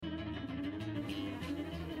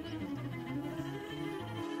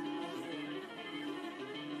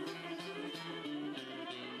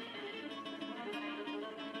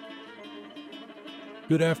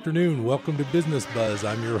Good afternoon. Welcome to Business Buzz.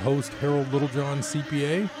 I'm your host, Harold Littlejohn,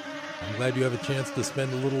 CPA. I'm glad you have a chance to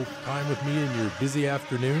spend a little time with me in your busy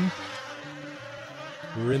afternoon.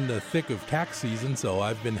 We're in the thick of tax season, so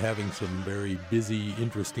I've been having some very busy,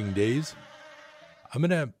 interesting days. I'm going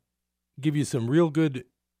to give you some real good,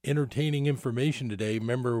 entertaining information today.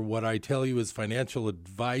 Remember, what I tell you is financial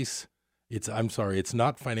advice. It's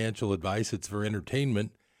not financial advice. It's for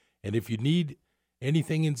entertainment. And if you need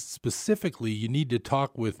anything specifically, you need to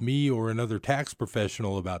talk with me or another tax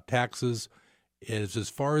professional about taxes. As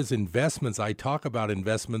far as investments, I talk about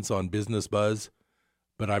investments on Business Buzz,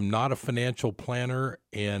 but I'm not a financial planner,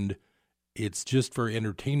 and it's just for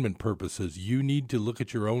entertainment purposes. You need to look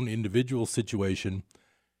at your own individual situation,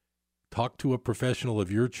 talk to a professional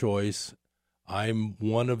of your choice. I'm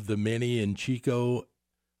one of the many in Chico.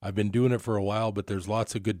 I've been doing it for a while, but there's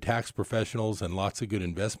lots of good tax professionals and lots of good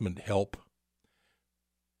investment help.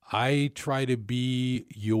 I try to be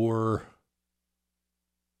your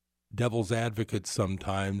devil's advocate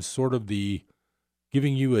sometimes, sort of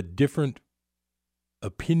giving you a different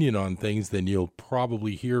opinion on things than you'll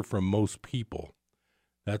probably hear from most people.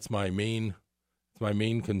 That's my main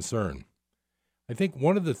concern. I think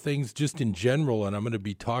one of the things just in general, and I'm going to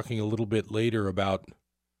be talking a little bit later about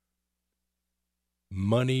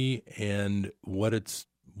money and what's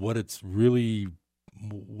it really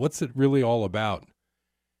all about.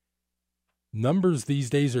 Numbers these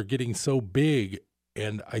days are getting so big,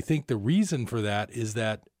 and I think the reason for that is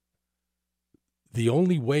that the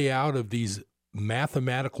only way out of these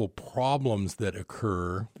mathematical problems that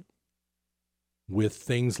occur with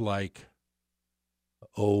things like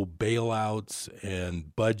bailouts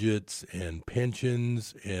and budgets and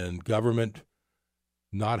pensions and government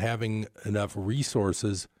not having enough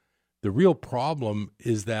resources, the real problem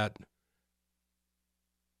is that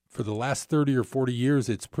for the last 30 or 40 years,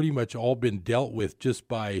 it's pretty much all been dealt with just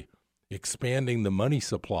by expanding the money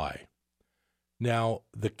supply. Now,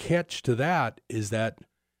 the catch to that is that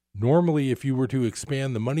normally if you were to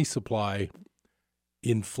expand the money supply,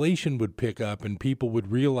 inflation would pick up and people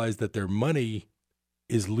would realize that their money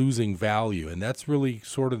is losing value. And that's really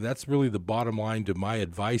the bottom line to my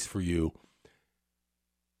advice for you.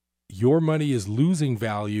 Your money is losing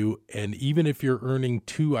value, and even if you're earning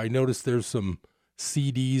I noticed there's some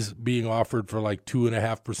CDs being offered for like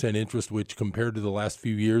 2.5% interest, which compared to the last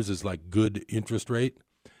few years is like good interest rate.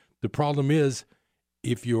 The problem is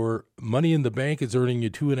if your money in the bank is earning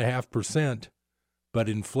you 2.5%, but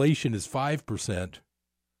inflation is 5%,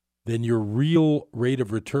 then your real rate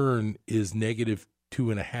of return is negative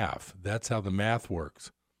 2.5%. That's how the math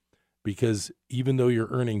works. Because even though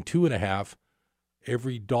you're earning 2.5%,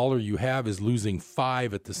 every dollar you have is losing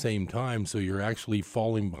 5 at the same time, so you're actually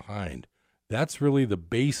falling behind. That's really the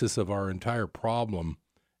basis of our entire problem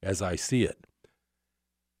as I see it.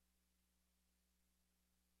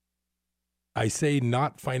 I say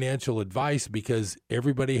not financial advice because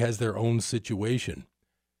everybody has their own situation.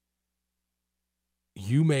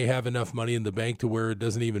 You may have enough money in the bank to where it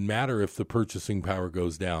doesn't even matter if the purchasing power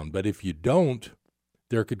goes down. But if you don't,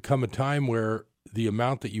 there could come a time where the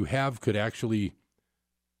amount that you have could actually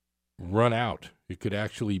run out. It could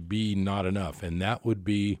actually be not enough. And that would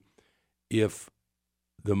be if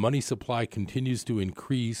the money supply continues to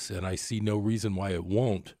increase, and I see no reason why it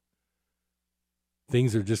won't,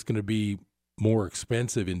 things are just going to be more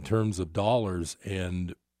expensive in terms of dollars,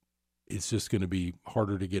 and it's just going to be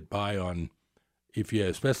harder to get by on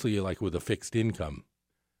especially like with a fixed income.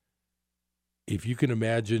 If you can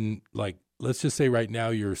imagine, like, let's just say right now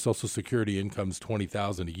your Social Security income's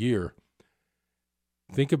 $20,000 a year.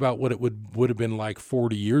 Think about what it would have been like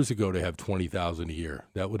 40 years ago to have $20,000 a year.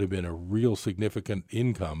 That would have been a real significant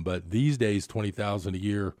income. But these days, $20,000 a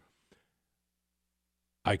year,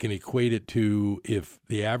 I can equate it to if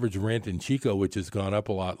the average rent in Chico, which has gone up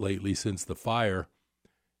a lot lately since the fire,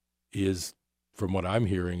 is, from what I'm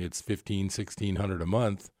hearing, it's $1,500, $1,600 a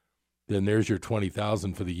month. Then there's your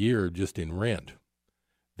 $20,000 for the year just in rent.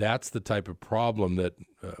 That's the type of problem that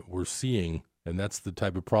we're seeing, and that's the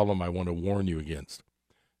type of problem I want to warn you against.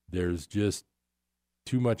 There's just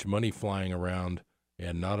too much money flying around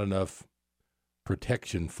and not enough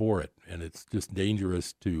protection for it. And it's just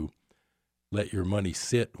dangerous to let your money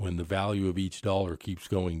sit when the value of each dollar keeps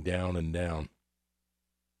going down and down.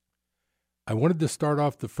 I wanted to start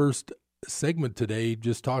off the first segment today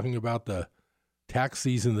just talking about the tax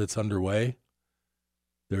season that's underway.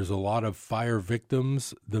 There's a lot of fire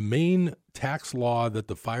victims. The main tax law that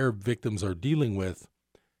the fire victims are dealing with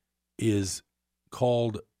is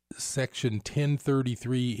called Section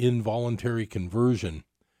 1033 Involuntary Conversion.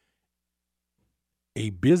 A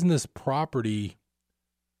business property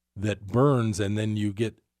that burns and then you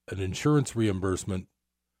get an insurance reimbursement,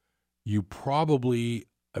 you probably,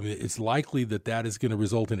 it's likely that that is going to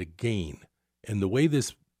result in a gain. And the way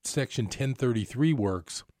this Section 1033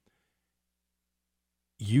 works,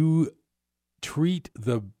 you treat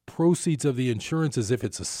the proceeds of the insurance as if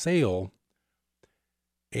it's a sale,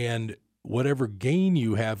 and whatever gain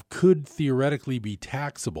you have could theoretically be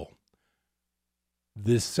taxable.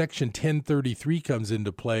 This Section 1033 comes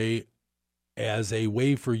into play as a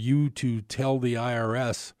way for you to tell the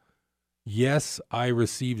IRS, yes, I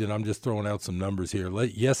received, and I'm just throwing out some numbers here.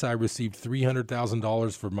 Yes, I received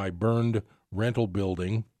 $300,000 for my burned rental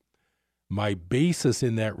building. My basis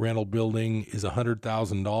in that rental building is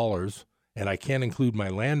 $100,000, and I can't include my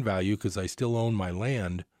land value because I still own my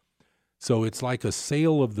land. So it's like a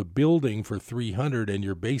sale of the building for $300,000 and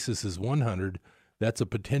your basis is $100,000. That's a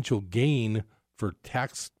potential gain for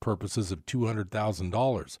tax purposes of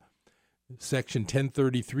 $200,000. Section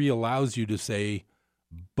 1033 allows you to say,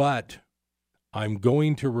 but I'm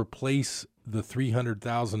going to replace the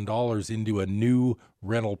 $300,000 into a new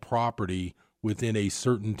rental property within a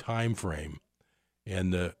certain time frame.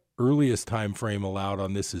 And the earliest time frame allowed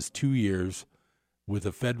on this is 2 years. With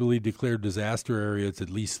a federally declared disaster area, it's at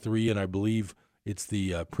least 3, and I believe it's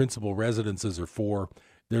the principal residences are 4.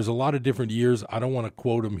 There's a lot of different years. I don't want to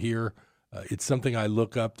quote them here. It's something I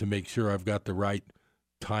look up to make sure I've got the right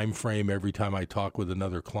time frame every time I talk with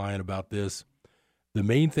another client about this. The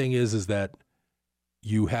main thing is that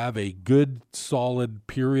you have a good, solid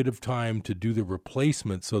period of time to do the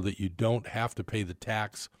replacement so that you don't have to pay the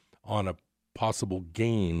tax on a possible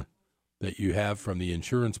gain that you have from the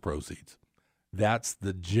insurance proceeds. That's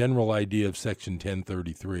the general idea of Section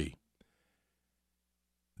 1033.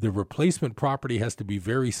 The replacement property has to be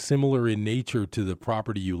very similar in nature to the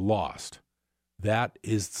property you lost. That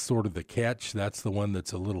is sort of the catch. That's the one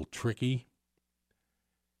that's a little tricky.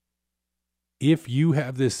 If you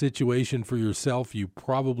have this situation for yourself, you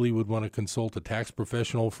probably would want to consult a tax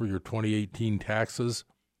professional for your 2018 taxes.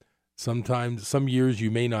 Sometimes, some years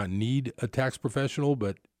you may not need a tax professional,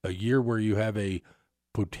 but a year where you have a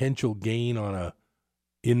potential gain on a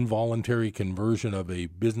involuntary conversion of a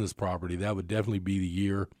business property, that would definitely be the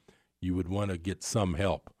year you would want to get some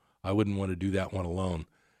help. I wouldn't want to do that one alone.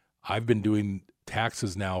 I've been doing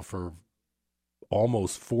taxes now for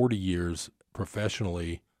almost 40 years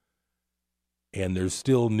professionally, and there's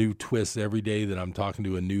still new twists every day that I'm talking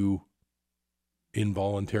to a new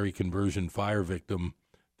involuntary conversion fire victim.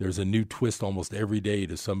 There's a new twist almost every day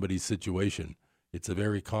to somebody's situation. It's a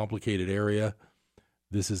very complicated area.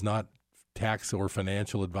 This is not tax or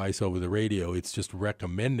financial advice over the radio. It's just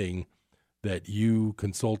recommending that you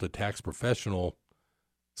consult a tax professional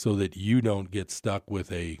so that you don't get stuck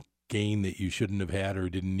with a gain that you shouldn't have had or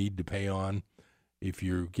didn't need to pay on. If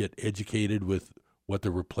you get educated with what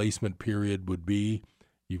the replacement period would be,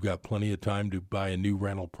 you've got plenty of time to buy a new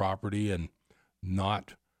rental property and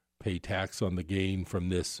not pay tax on the gain from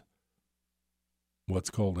this, what's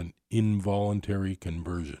called an involuntary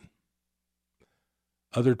conversion.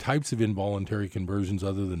 Other types of involuntary conversions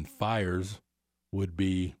other than fires would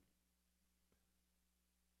be,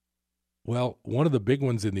 well, one of the big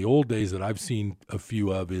ones in the old days that I've seen a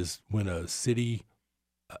few of is when a city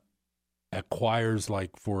acquires,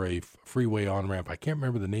 like for a freeway on-ramp. I can't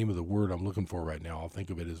remember the name of the word I'm looking for right now. I'll think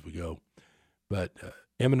of it as we go. But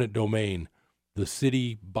eminent domain, the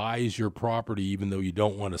city buys your property even though you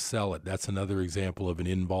don't want to sell it. That's another example of an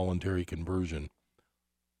involuntary conversion.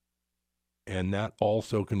 And that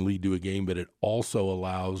also can lead to a gain, but it also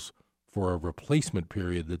allows for a replacement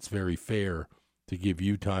period that's very fair to give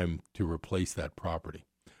you time to replace that property.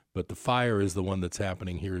 But the fire is the one that's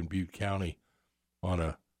happening here in Butte County on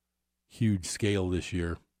a huge scale this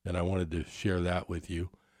year, and I wanted to share that with you.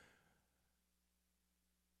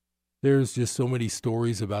 There's just so many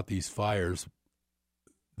stories about these fires.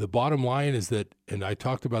 The bottom line is that, and I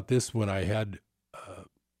talked about this when I had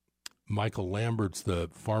Michael Lamberts, the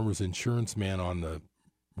farmer's insurance man, on the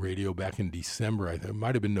radio back in December. I think it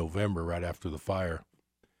might have been November, right after the fire.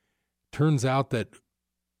 Turns out that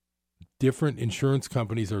different insurance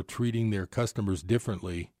companies are treating their customers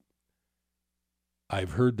differently.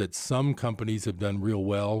 I've heard that some companies have done real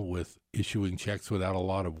well with issuing checks without a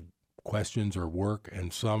lot of questions or work,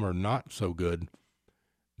 and some are not so good.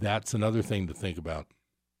 That's another thing to think about.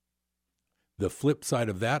 The flip side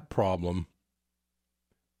of that problem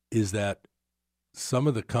is that some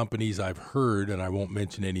of the companies I've heard, and I won't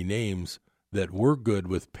mention any names, that were good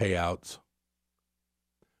with payouts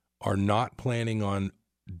are not planning on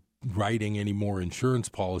writing any more insurance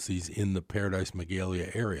policies in the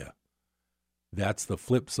Paradise-Magalia area. That's the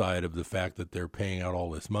flip side of the fact that they're paying out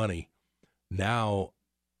all this money. Now,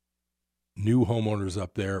 new homeowners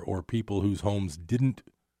up there or people whose homes didn't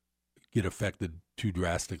get affected too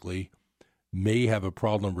drastically may have a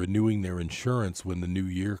problem renewing their insurance when the new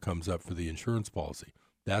year comes up for the insurance policy.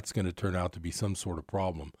 That's going to turn out to be some sort of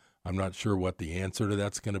problem. I'm not sure what the answer to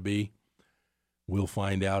that's going to be. We'll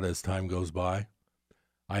find out as time goes by.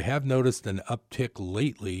 I have noticed an uptick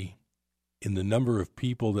lately in the number of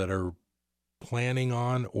people that are planning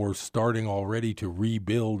on or starting already to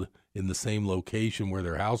rebuild in the same location where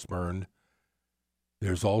their house burned.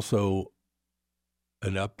 There's also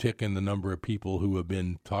an uptick in the number of people who have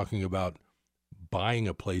been talking about buying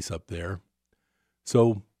a place up there.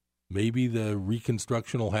 So maybe the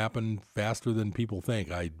reconstruction will happen faster than people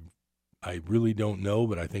think. I really don't know,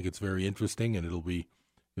 but I think it's very interesting, and it'll be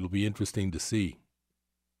interesting to see.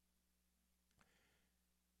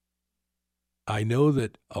 I know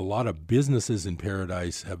that a lot of businesses in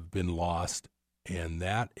Paradise have been lost, and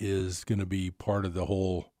that is going to be part of the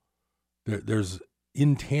whole. There's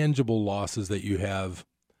intangible losses that you have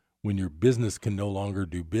when your business can no longer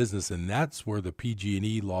do business, and that's where the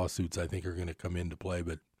PG&E lawsuits, I think, are going to come into play,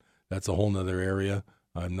 but that's a whole nother area.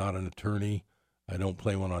 I'm not an attorney. I don't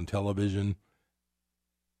play one on television.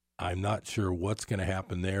 I'm not sure what's going to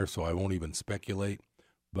happen there, so I won't even speculate,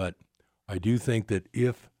 but I do think that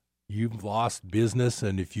if you've lost business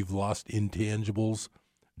and if you've lost intangibles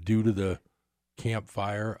due to the Camp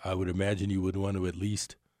Fire, I would imagine you would want to at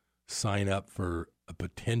least sign up for a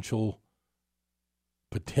potential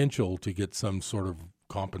to get some sort of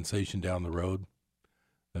compensation down the road.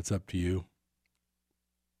 That's up to you.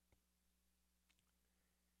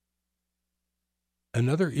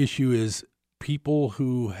 Another issue is people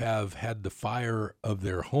who have had the fire of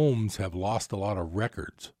their homes have lost a lot of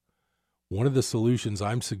records. One of the solutions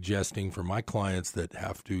I'm suggesting for my clients that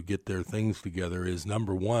have to get their things together is,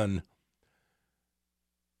 number one,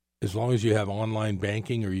 as long as you have online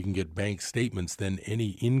banking or you can get bank statements, then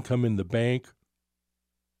any income in the bank,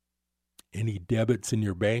 any debits in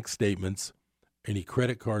your bank statements, any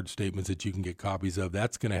credit card statements that you can get copies of,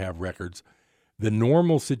 that's going to have records. The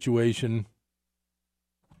normal situation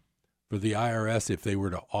for the IRS, if they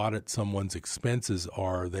were to audit someone's expenses,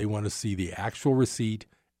 are they want to see the actual receipt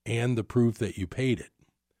and the proof that you paid it,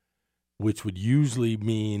 which would usually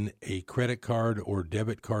mean a credit card or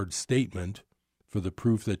debit card statement for the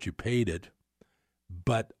proof that you paid it,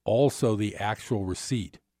 but also the actual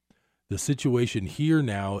receipt. The situation here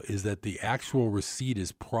now is that the actual receipt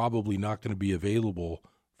is probably not going to be available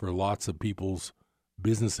for lots of people's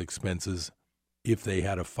business expenses if they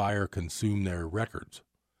had a fire consume their records.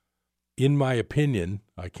 In my opinion,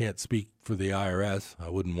 I can't speak for the IRS, I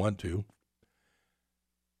wouldn't want to.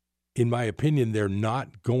 In my opinion, they're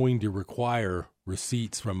not going to require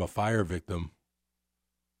receipts from a fire victim,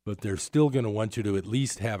 but they're still going to want you to at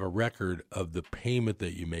least have a record of the payment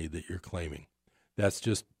that you made that you're claiming. That's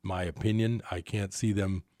just my opinion. I can't see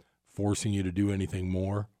them forcing you to do anything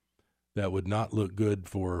more. That would not look good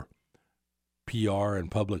for PR and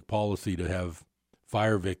public policy to have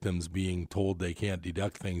fire victims being told they can't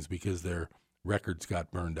deduct things because their records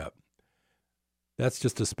got burned up. That's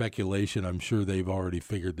just a speculation. I'm sure they've already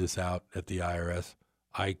figured this out at the IRS.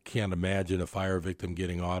 I can't imagine a fire victim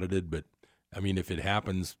getting audited, but I mean, if it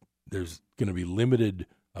happens, there's going to be limited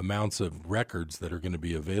amounts of records that are going to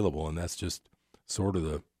be available, and that's just sort of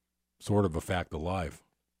a fact of life.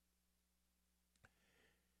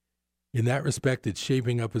 In that respect, it's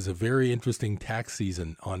shaping up as a very interesting tax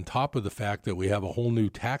season, on top of the fact that we have a whole new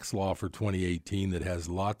tax law for 2018 that has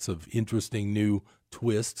lots of interesting new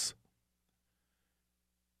twists.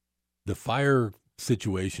 The fire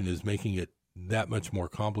situation is making it that much more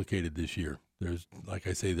complicated this year. There's, like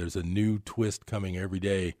I say, there's a new twist coming every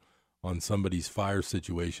day on somebody's fire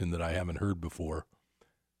situation that I haven't heard before.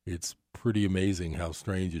 It's pretty amazing how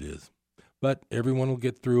strange it is. But everyone will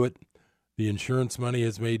get through it. The insurance money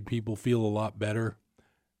has made people feel a lot better.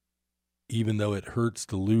 Even though it hurts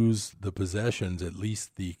to lose the possessions, at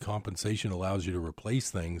least the compensation allows you to replace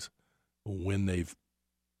things when they've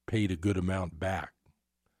paid a good amount back.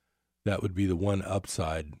 That would be the one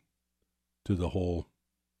upside to the whole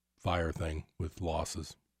fire thing with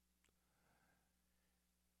losses.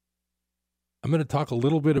 I'm going to talk a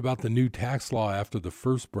little bit about the new tax law after the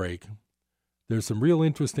first break. There's some real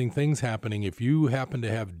interesting things happening. If you happen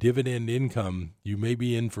to have dividend income, you may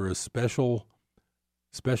be in for a special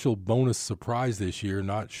bonus surprise this year.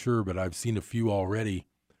 Not sure, but I've seen a few already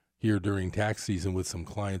here during tax season with some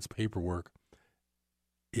clients' paperwork.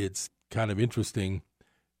 It's kind of interesting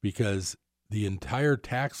because the entire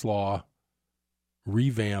tax law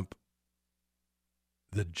revamp,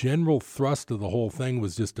 the general thrust of the whole thing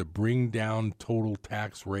was just to bring down total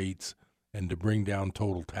tax rates and to bring down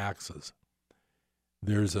total taxes.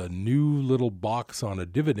 there's a new little box on a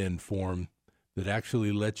dividend form that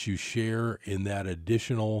actually lets you share in that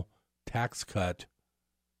additional tax cut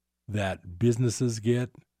that businesses get,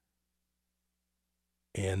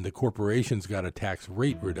 and the corporations got a tax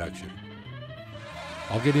rate reduction.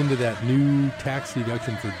 I'll get into that new tax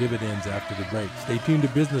deduction for dividends after the break. Stay tuned to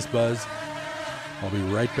Business Buzz. I'll be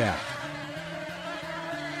right back.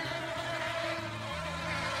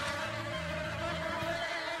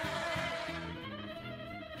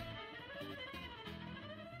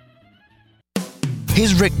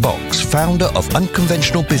 Here's Rick Box, founder of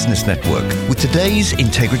Unconventional Business Network, with today's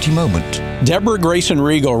Integrity Moment. Deborah Grayson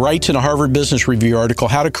Regal writes in a Harvard Business Review article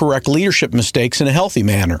how to correct leadership mistakes in a healthy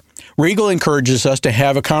manner. Regal encourages us to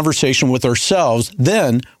have a conversation with ourselves,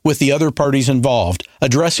 then with the other parties involved,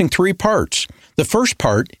 addressing 3 parts. The first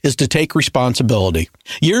part is to take responsibility.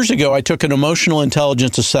 Years ago, I took an emotional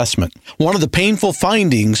intelligence assessment. One of the painful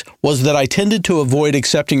findings was that I tended to avoid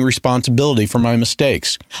accepting responsibility for my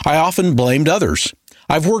mistakes. I often blamed others.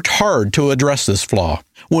 I've worked hard to address this flaw.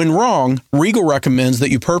 When wrong, Regal recommends that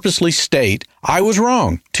you purposely state, "I was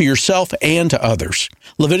wrong," to yourself and to others.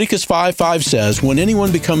 Leviticus 5:5 says, when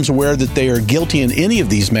anyone becomes aware that they are guilty in any of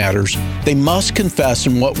these matters, they must confess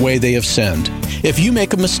in what way they have sinned. If you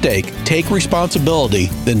make a mistake, take responsibility,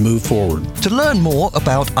 then move forward. To learn more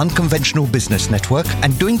about Unconventional Business Network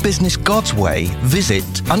and doing business God's way, visit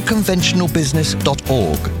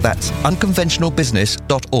unconventionalbusiness.org. That's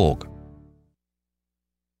unconventionalbusiness.org.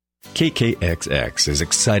 KKXX is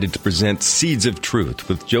excited to present Seeds of Truth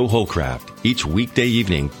with Joe Holcraft. Each weekday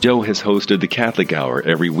evening, Joe has hosted the Catholic Hour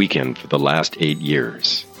every weekend for the last 8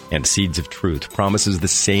 years. And Seeds of Truth promises the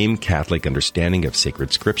same Catholic understanding of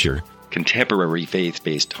sacred scripture, contemporary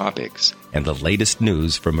faith-based topics, and the latest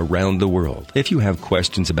news from around the world. If you have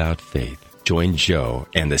questions about faith, join Joe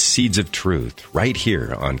and the Seeds of Truth right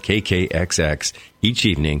here on KKXX each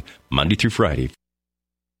evening, Monday through Friday.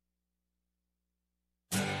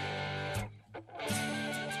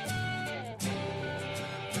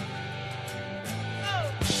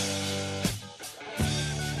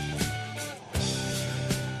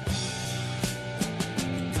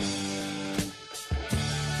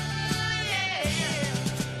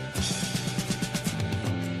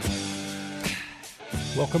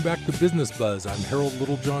 Welcome back to Business Buzz. I'm Harold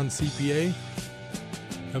Littlejohn, CPA,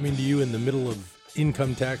 coming to you in the middle of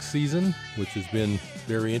income tax season, which has been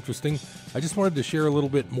very interesting. I just wanted to share a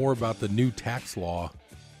little bit more about the new tax law.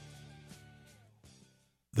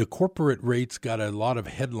 The corporate rates got a lot of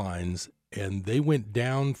headlines, and they went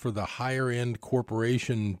down for the higher-end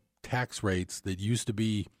corporation tax rates that used to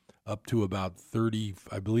be up to about 30,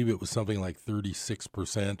 I believe it was something like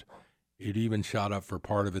 36%. It even shot up for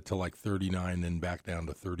part of it to like 39, then back down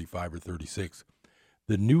to 35 or 36.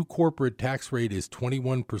 The new corporate tax rate is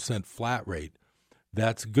 21% flat rate.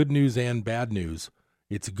 That's good news and bad news.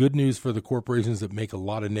 It's good news for the corporations that make a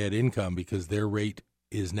lot of net income because their rate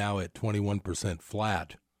is now at 21%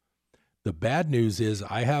 flat. The bad news is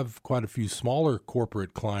I have quite a few smaller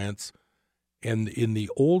corporate clients, and in the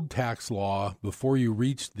old tax law, before you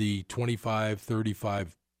reached the 25,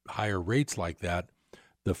 35 higher rates like that,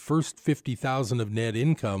 the first $50,000 of net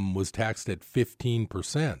income was taxed at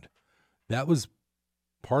 15%. That was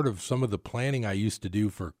part of some of the planning I used to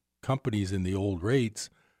do for companies in the old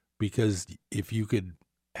rates, because if you could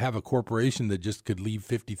have a corporation that just could leave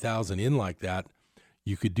 50,000 in like that,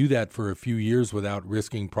 you could do that for a few years without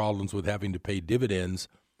risking problems with having to pay dividends,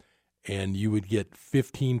 and you would get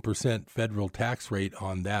 15% federal tax rate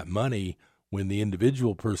on that money when the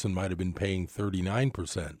individual person might have been paying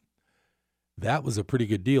 39%. That was a pretty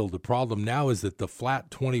good deal. The problem now is that the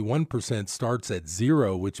flat 21% starts at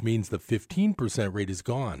zero, which means the 15% rate is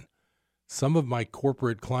gone. Some of my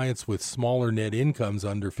corporate clients with smaller net incomes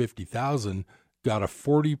under 50,000 got a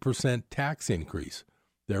 40% tax increase.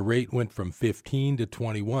 Their rate went from 15 to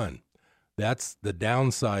 21. That's the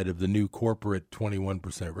downside of the new corporate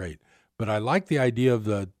 21% rate. But I like the idea of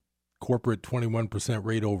the corporate 21%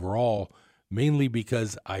 rate overall, mainly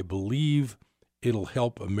because I believe it'll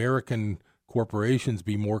help American corporations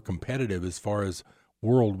be more competitive as far as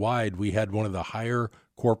worldwide. We had one of the higher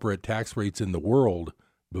corporate tax rates in the world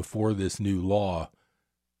before this new law.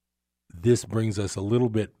 This brings us a little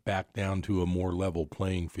bit back down to a more level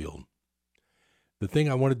playing field. The thing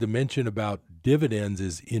I wanted to mention about dividends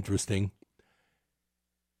is interesting.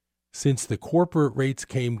 Since the corporate rates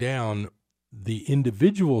came down, the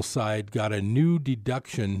individual side got a new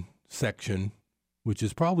deduction section, which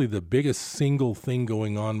is probably the biggest single thing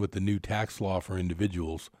going on with the new tax law for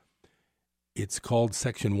individuals. It's called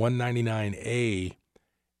Section 199A.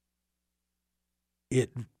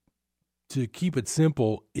 It to keep it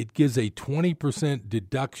simple, it gives a 20%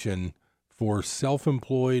 deduction for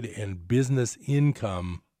self-employed and business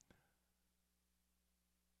income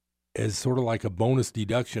as sort of like a bonus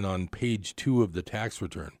deduction on page 2 of the tax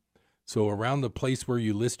return. So around the place where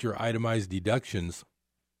you list your itemized deductions,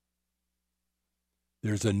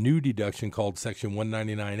 there's a new deduction called Section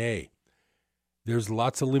 199A. There's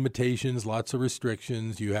lots of limitations, lots of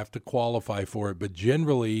restrictions. You have to qualify for it. But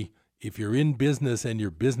generally, if you're in business and your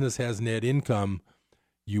business has net income,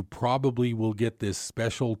 you probably will get this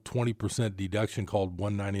special 20% deduction called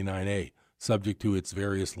 199A, subject to its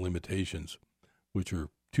various limitations, which are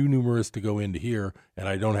too numerous to go into here, and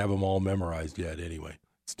I don't have them all memorized yet anyway.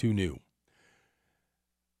 It's too new.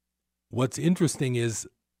 What's interesting is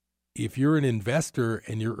if you're an investor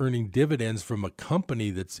and you're earning dividends from a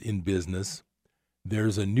company that's in business,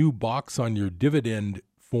 there's a new box on your dividend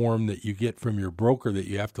form that you get from your broker that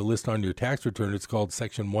you have to list on your tax return. It's called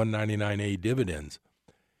Section 199A dividends.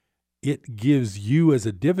 It gives you as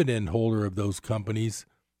a dividend holder of those companies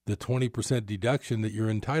the 20% deduction that you're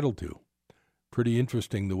entitled to. Pretty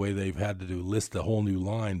interesting the way they've had to list a whole new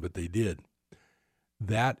line, but they did.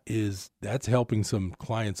 That's helping some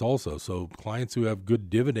clients also. So clients who have good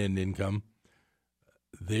dividend income,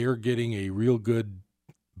 they're getting a real good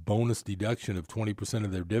bonus deduction of 20%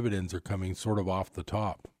 of their dividends are coming sort of off the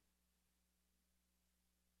top.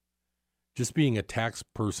 Just being a tax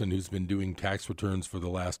person who's been doing tax returns for the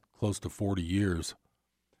last close to 40 years,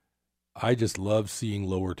 I just love seeing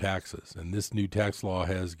lower taxes, and this new tax law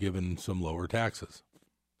has given some lower taxes.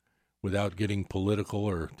 Without getting political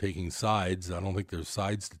or taking sides, I don't think there's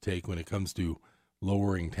sides to take when it comes to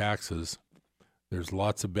lowering taxes. There's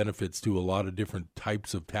lots of benefits to a lot of different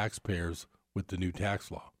types of taxpayers with the new tax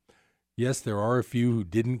law. Yes, there are a few who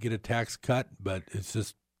didn't get a tax cut, but it's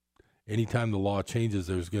just anytime the law changes,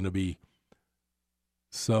 there's going to be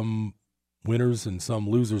some winners and some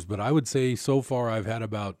losers. But I would say so far I've had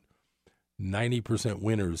about 90%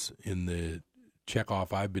 winners in the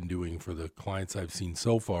checkoff I've been doing for the clients I've seen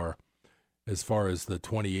so far as the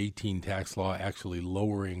 2018 tax law actually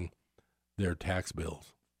lowering their tax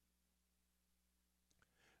bills.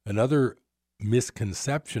 Another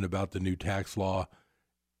misconception about the new tax law,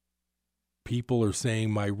 people are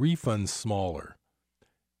saying my refund's smaller,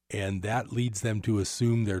 and that leads them to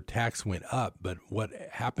assume their tax went up. But what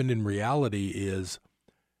happened in reality is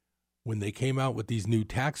when they came out with these new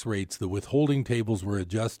tax rates, the withholding tables were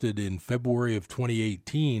adjusted in February of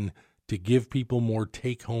 2018 to give people more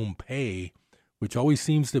take-home pay, which always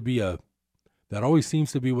seems to be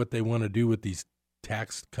what they want to do with these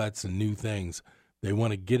tax cuts and new things. They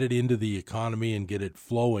want to get it into the economy and get it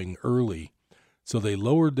flowing early. So they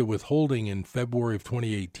lowered the withholding in February of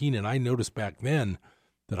 2018, and I noticed back then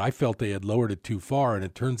that I felt they had lowered it too far, and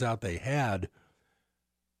it turns out they had.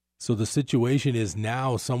 So the situation is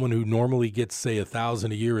now someone who normally gets, say,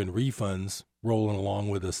 $1,000 a year in refunds, rolling along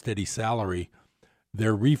with a steady salary,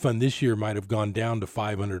 their refund this year might have gone down to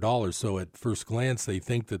 $500. So at first glance, they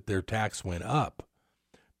think that their tax went up.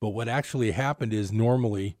 But what actually happened is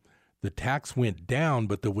normally the tax went down,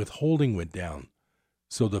 but the withholding went down.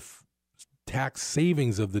 So the tax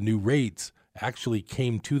savings of the new rates actually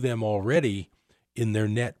came to them already in their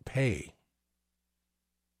net pay.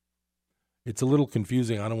 It's a little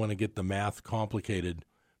confusing. I don't want to get the math complicated.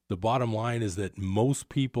 The bottom line is that most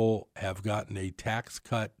people have gotten a tax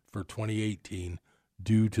cut for 2018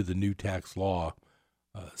 due to the new tax law.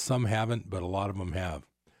 Some haven't, but a lot of them have.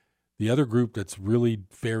 The other group that's really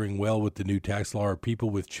faring well with the new tax law are people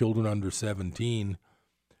with children under 17.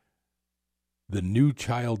 The new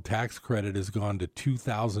child tax credit has gone to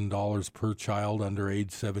 $2,000 per child under age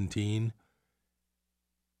 17.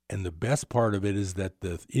 And the best part of it is that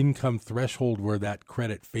the income threshold where that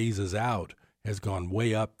credit phases out has gone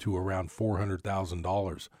way up to around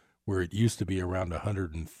 $400,000, where it used to be around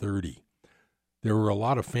 $130,000. There were a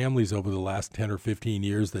lot of families over the last 10 or 15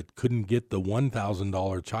 years that couldn't get the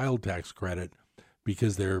 $1,000 child tax credit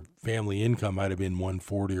because their family income might have been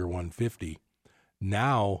 $140,000 or $150,000.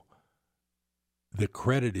 Now, the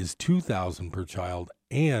credit is $2,000 per child,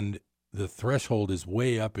 and the threshold is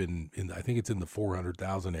way up in I think it's in the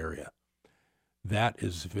 400,000 area. That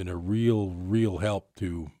has been a real help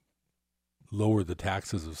to lower the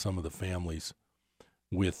taxes of some of the families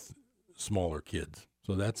with smaller kids.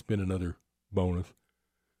 So that's been another bonus.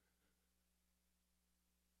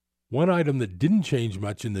 One item that didn't change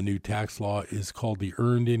much in the new tax law is called the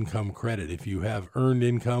earned income credit. If you have earned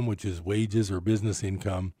income, which is wages or business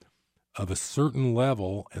income, of a certain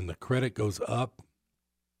level, and the credit goes up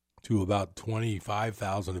to about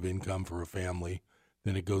 $25,000 of income for a family,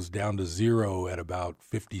 then it goes down to zero at about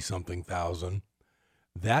 50-something thousand.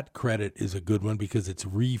 That credit is a good one because it's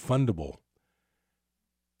refundable.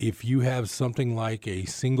 If you have something like a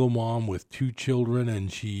single mom with 2 children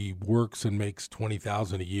and she works and makes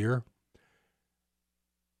 $20,000 a year,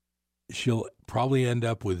 she'll probably end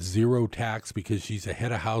up with zero tax because she's a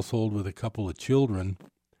head of household with a couple of children.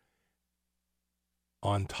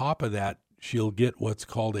 On top of that, she'll get what's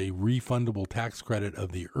called a refundable tax credit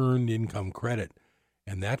of the earned income credit,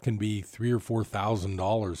 and that can be $3,000 or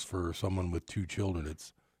 $4,000 for someone with 2 children.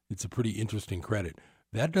 It's a pretty interesting credit.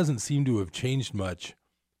 That doesn't seem to have changed much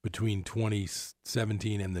between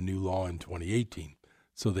 2017 and the new law in 2018.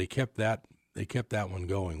 So they kept that one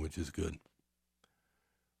going, which is good.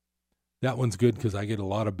 That one's good because I get a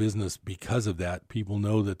lot of business because of that. People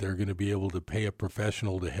know that they're going to be able to pay a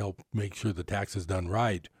professional to help make sure the tax is done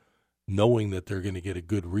right, knowing that they're going to get a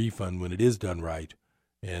good refund when it is done right.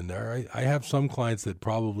 And I have some clients that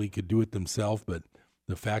probably could do it themselves, but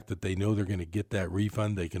the fact that they know they're going to get that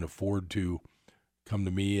refund, they can afford to come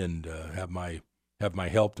to me and have my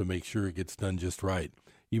help to make sure it gets done just right,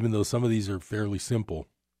 even though some of these are fairly simple.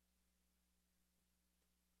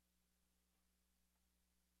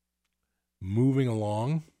 Moving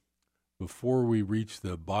along, before we reach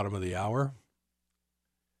the bottom of the hour,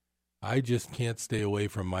 I just can't stay away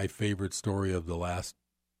from my favorite story of the last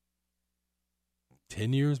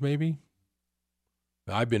 10 years, maybe.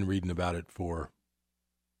 I've been reading about it for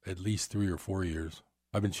at least 3 or 4 years.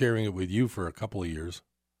 I've been sharing it with you for a couple of years.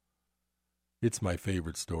 It's my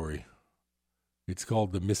favorite story. It's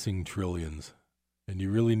called The Missing Trillions, and you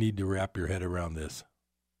really need to wrap your head around this.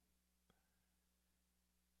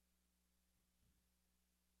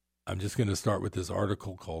 I'm just going to start with this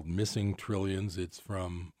article called Missing Trillions. It's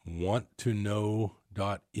from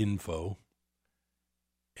wanttoknow.info.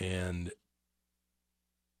 And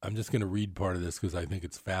I'm just going to read part of this because I think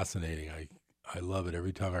it's fascinating. I love it.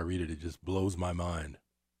 Every time I read it, it just blows my mind.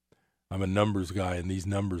 I'm a numbers guy, and these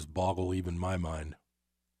numbers boggle even my mind.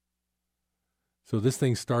 So this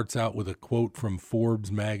thing starts out with a quote from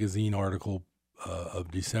Forbes magazine article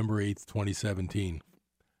of December 8th, 2017.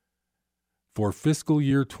 For fiscal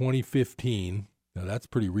year 2015, now that's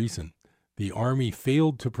pretty recent, the Army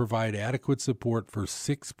failed to provide adequate support for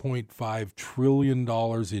 $6.5 trillion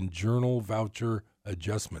in journal voucher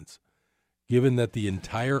adjustments. Given that the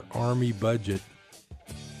entire Army budget,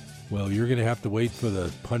 well, you're going to have to wait for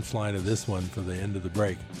the punchline of this one for the end of the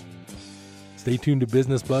break. Stay tuned to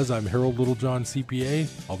Business Buzz. I'm Harold Littlejohn, CPA.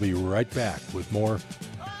 I'll be right back with more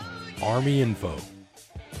Army info.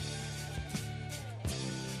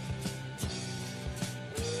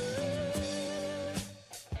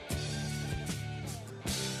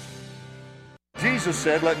 Jesus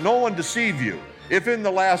said, let no one deceive you. If in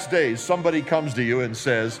the last days somebody comes to you and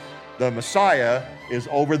says, the Messiah is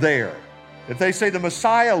over there. If they say the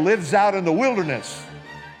Messiah lives out in the wilderness,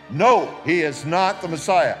 no, he is not the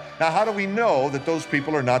Messiah. Now, how do we know that those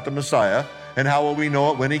people are not the Messiah? And how will we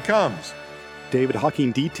know it when he comes? David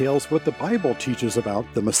Hawking details what the Bible teaches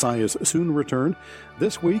about the Messiah's soon return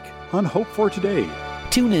this week on Hope for Today.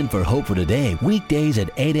 Tune in for Hope for Today, weekdays at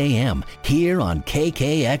 8 a.m. here on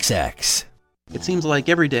KKXX. It seems like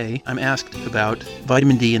every day I'm asked about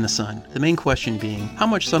vitamin D in the sun. The main question being, how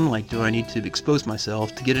much sunlight do I need to expose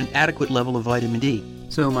myself to get an adequate level of vitamin D?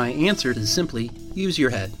 So my answer is simply, use your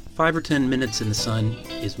head. 5 or 10 minutes in the sun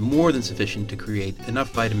is more than sufficient to create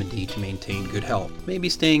enough vitamin D to maintain good health. Maybe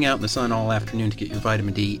staying out in the sun all afternoon to get your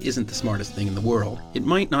vitamin D isn't the smartest thing in the world. It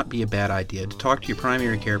might not be a bad idea to talk to your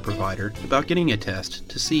primary care provider about getting a test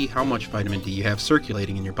to see how much vitamin D you have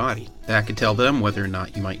circulating in your body. That could tell them whether or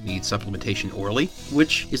not you might need supplementation orally,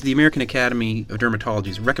 which is the American Academy of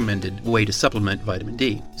Dermatology's recommended way to supplement vitamin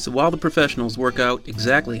D. So while the professionals work out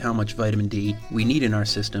exactly how much vitamin D we need in our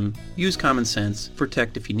system, use common sense,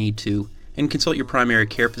 protect if you need to, and consult your primary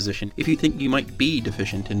care physician if you think you might be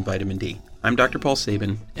deficient in vitamin D. I'm Dr. Paul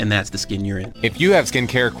Sabin, and that's the skin you're in. If you have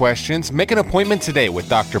skincare questions, make an appointment today with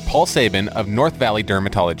Dr. Paul Sabin of North Valley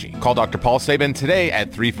Dermatology. Call Dr. Paul Sabin today at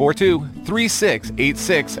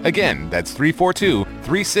 342-3686. Again, that's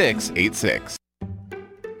 342-3686.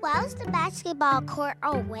 Why was the basketball court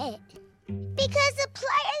all wet? Because the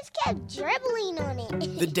players kept dribbling on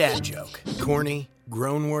it. The dad joke. Corny,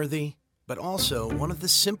 groan-worthy, but also one of the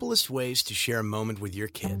simplest ways to share a moment with your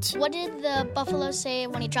kids. What did the buffalo say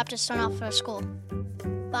when he dropped his son off for school?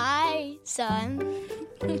 Bye, son.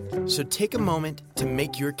 So take a moment to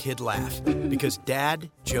make your kid laugh, because dad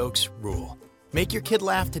jokes rule. Make your kid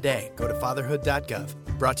laugh today. Go to fatherhood.gov.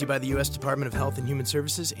 Brought to you by the U.S. Department of Health and Human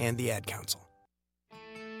Services and the Ad Council.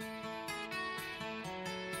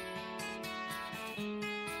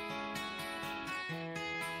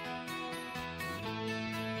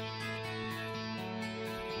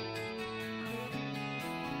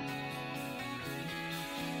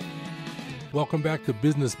 Welcome back to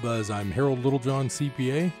Business Buzz. I'm Harold Littlejohn,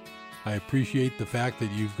 CPA. I appreciate the fact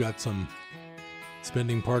that you've got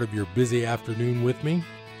spending part of your busy afternoon with me.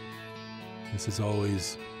 This is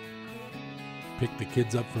always pick the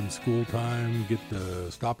kids up from school time,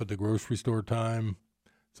 stop at the grocery store time.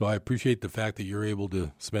 So I appreciate the fact that you're able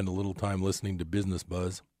to spend a little time listening to Business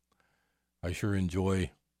Buzz. I sure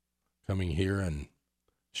enjoy coming here and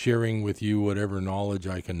sharing with you whatever knowledge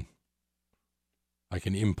I can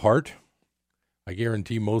impart. I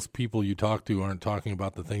guarantee most people you talk to aren't talking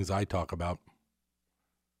about the things I talk about.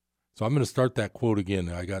 So I'm going to start that quote again.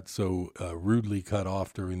 I got so rudely cut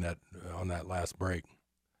off on that last break.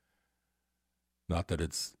 Not that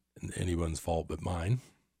it's anyone's fault but mine.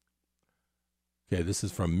 Okay, this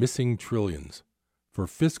is from Missing Trillions. For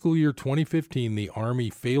fiscal year 2015, the Army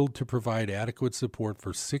failed to provide adequate support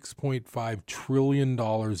for $6.5 trillion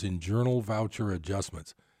in journal voucher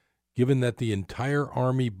adjustments. Given that the entire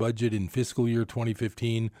Army budget in fiscal year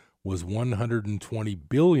 2015 was $120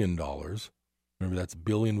 billion, remember that's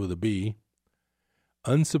billion with a B,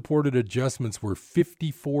 unsupported adjustments were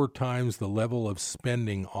 54 times the level of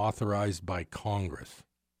spending authorized by Congress.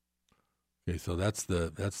 Okay, so that's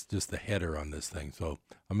just the header on this thing. So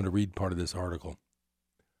I'm going to read part of this article.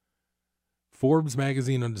 Forbes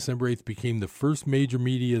magazine on December 8th became the first major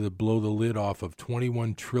media to blow the lid off of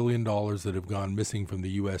 $21 trillion that have gone missing from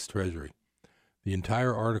the U.S. Treasury. The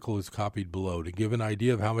entire article is copied below. To give an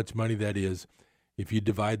idea of how much money that is, if you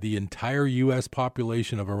divide the entire U.S.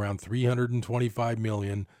 population of around 325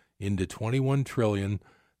 million into 21 trillion,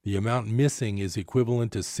 the amount missing is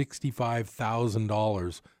equivalent to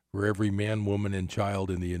 $65,000 for every man, woman, and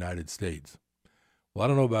child in the United States. Well, I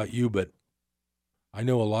don't know about you, but I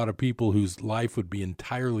know a lot of people whose life would be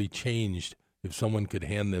entirely changed if someone could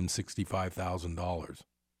hand them $65,000.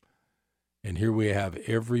 And here we have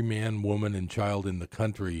every man, woman, and child in the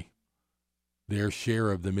country, their share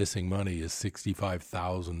of the missing money is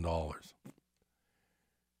 $65,000.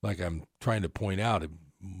 Like I'm trying to point out, it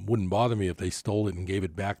wouldn't bother me if they stole it and gave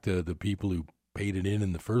it back to the people who paid it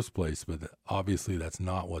in the first place, but obviously that's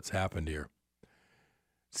not what's happened here.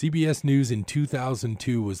 CBS News in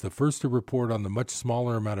 2002 was the first to report on the much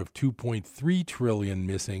smaller amount of $2.3 trillion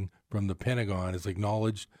missing from the Pentagon, as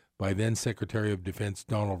acknowledged by then Secretary of Defense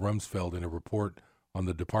Donald Rumsfeld in a report on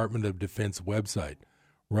the Department of Defense website.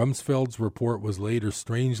 Rumsfeld's report was later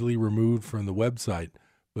strangely removed from the website,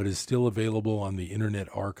 but is still available on the Internet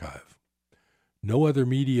Archive. No other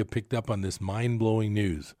media picked up on this mind-blowing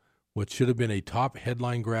news. What should have been a top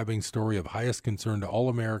headline-grabbing story of highest concern to all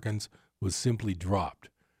Americans was simply dropped.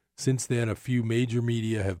 Since then, a few major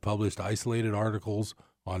media have published isolated articles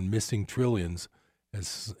on missing trillions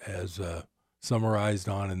as summarized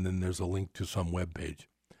on, and then there's a link to some webpage.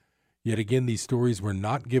 Yet again, these stories were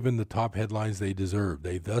not given the top headlines they deserved.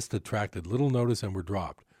 They thus attracted little notice and were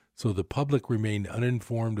dropped, so the public remained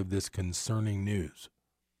uninformed of this concerning news.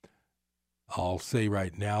 I'll say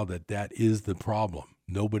right now that is the problem.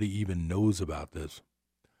 Nobody even knows about this.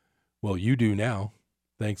 Well, you do now,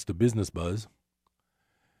 thanks to Business Buzz.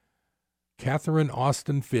 Catherine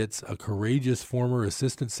Austin Fitts, a courageous former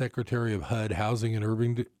Assistant Secretary of HUD, Housing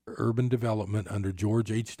and Urban Development under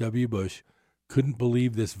George H.W. Bush, couldn't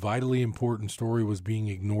believe this vitally important story was being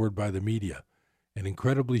ignored by the media. An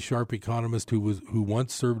incredibly sharp economist who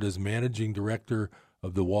once served as managing director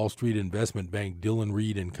of the Wall Street investment bank Dillon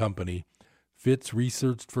Read and Company, Fitts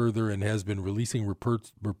researched further and has been releasing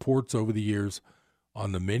reports over the years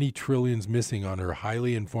on the many trillions missing on her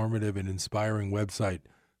highly informative and inspiring website,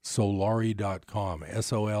 Solari.com,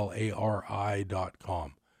 SOLARI.com.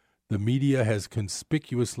 The media has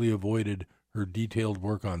conspicuously avoided her detailed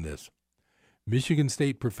work on this. Michigan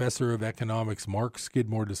State professor of economics Mark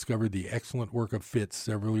Skidmore discovered the excellent work of Fitts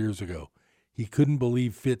several years ago. He couldn't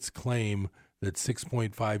believe Fitts' claim that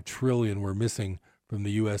 $6.5 trillion were missing from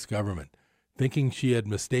the U.S. government. Thinking she had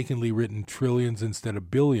mistakenly written trillions instead of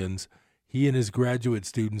billions, he and his graduate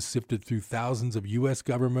students sifted through thousands of U.S.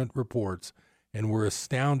 government reports and were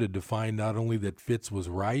astounded to find not only that Fitts was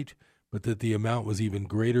right, but that the amount was even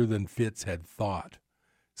greater than Fitts had thought.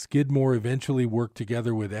 Skidmore eventually worked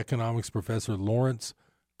together with economics professor Lawrence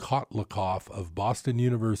Kotlikoff of Boston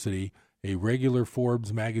University, a regular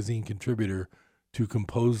Forbes magazine contributor, to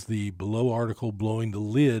compose the below article blowing the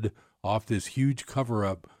lid off this huge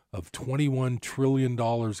cover-up of $21 trillion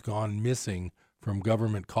gone missing from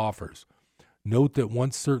government coffers. Note that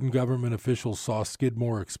once certain government officials saw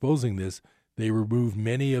Skidmore exposing this, they removed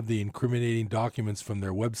many of the incriminating documents from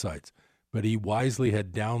their websites, but he wisely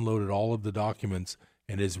had downloaded all of the documents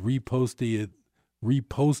and has reposted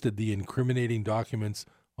the incriminating documents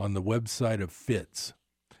on the website of Fitts.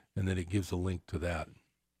 And then it gives a link to that.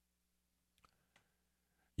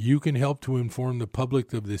 You can help to inform the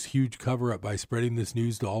public of this huge cover-up by spreading this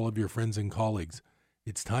news to all of your friends and colleagues.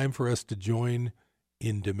 It's time for us to join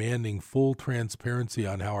in demanding full transparency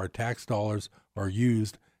on how our tax dollars are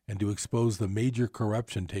used and to expose the major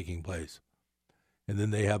corruption taking place. And then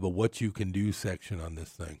they have a what you can do section on this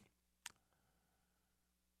thing.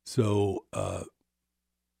 So I'm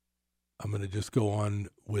going to just go on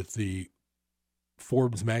with the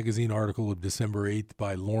Forbes magazine article of December 8th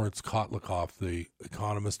by Lawrence Kotlikoff, the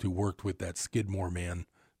economist who worked with that Skidmore man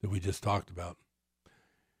that we just talked about.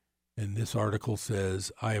 And this article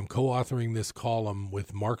says, I am co-authoring this column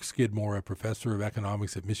with Mark Skidmore, a professor of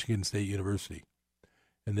economics at Michigan State University.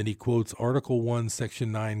 And then he quotes Article 1,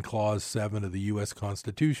 Section 9, Clause 7 of the U.S.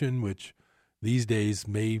 Constitution, which these days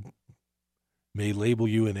may label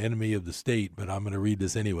you an enemy of the state, but I'm going to read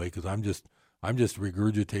this anyway because I'm just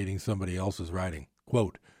regurgitating somebody else's writing.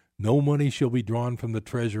 Quote, no money shall be drawn from the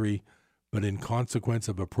Treasury, but in consequence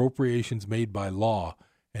of appropriations made by law,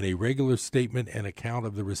 and a regular statement and account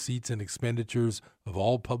of the receipts and expenditures of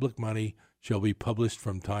all public money shall be published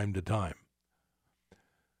from time to time.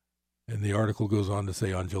 And the article goes on to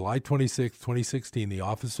say, on July 26, 2016, the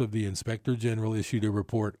Office of the Inspector General issued a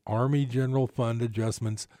report, Army General Fund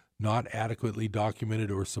Adjustments Not Adequately Documented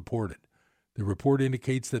or Supported. The report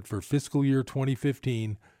indicates that for fiscal year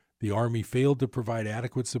 2015, the Army failed to provide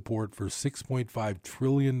adequate support for $6.5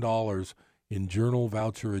 trillion in journal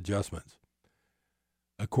voucher adjustments.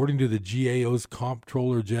 According to the GAO's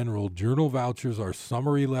Comptroller General, journal vouchers are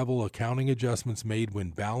summary-level accounting adjustments made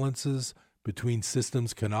when balances between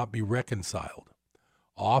systems cannot be reconciled.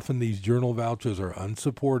 Often these journal vouchers are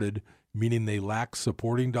unsupported, meaning they lack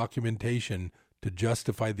supporting documentation to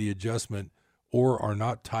justify the adjustment or are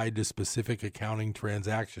not tied to specific accounting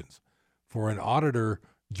transactions. For an auditor,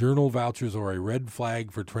 journal vouchers are a red flag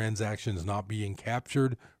for transactions not being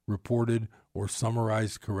captured, reported, or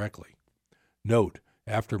summarized correctly. Note,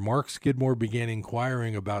 after Mark Skidmore began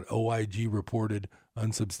inquiring about OIG-reported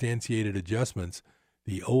unsubstantiated adjustments,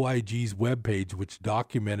 the OIG's webpage, which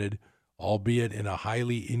documented, albeit in a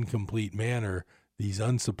highly incomplete manner, these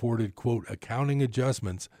unsupported, quote, accounting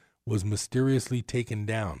adjustments, was mysteriously taken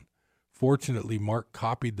down. Fortunately, Mark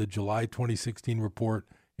copied the July 2016 report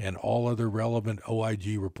and all other relevant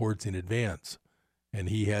OIG reports in advance, and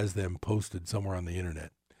he has them posted somewhere on the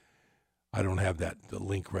internet. I don't have the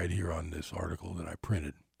link right here on this article that I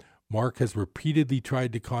printed. Mark has repeatedly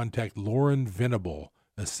tried to contact Lauren Venable,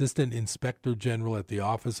 Assistant Inspector General at the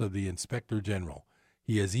Office of the Inspector General.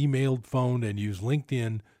 He has emailed, phoned, and used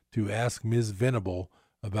LinkedIn to ask Ms. Venable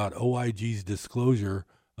about OIG's disclosure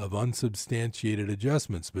of unsubstantiated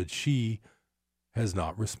adjustments, but she has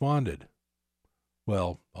not responded.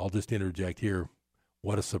 Well, I'll just interject here.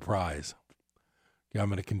 What a surprise. Okay, I'm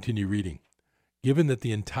going to continue reading. Given that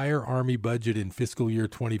the entire Army budget in fiscal year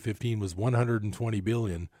 2015 was $120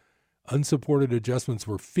 billion, unsupported adjustments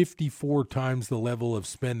were 54 times the level of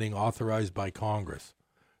spending authorized by Congress.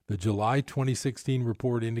 The July 2016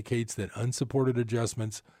 report indicates that unsupported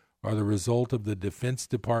adjustments are the result of the Defense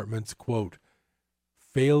Department's, quote,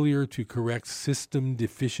 failure to correct system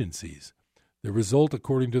deficiencies. The result,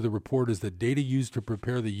 according to the report, is that data used to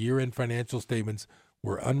prepare the year-end financial statements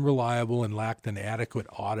were unreliable and lacked an adequate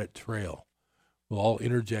audit trail. Well, I'll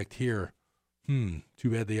interject here. Too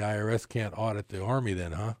bad the IRS can't audit the Army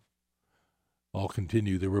then, huh? I'll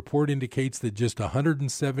continue. The report indicates that just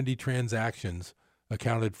 170 transactions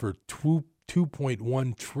accounted for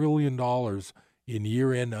 $2.1 trillion in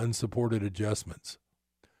year-end unsupported adjustments.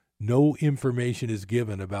 No information is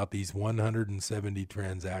given about these 170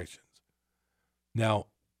 transactions. Now,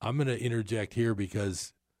 I'm going to interject here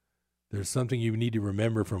because there's something you need to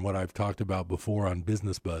remember from what I've talked about before on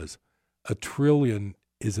Business Buzz. $1 trillion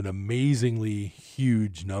is an amazingly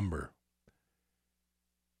huge number.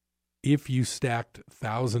 If you stacked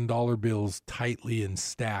 $1,000 bills tightly in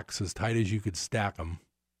stacks, as tight as you could stack them,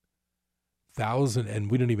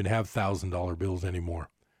 and we don't even have $1,000 bills anymore.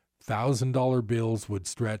 $1,000 bills would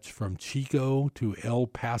stretch from Chico to El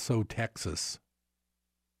Paso, Texas.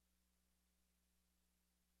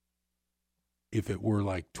 If it were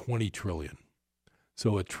like 20 trillion.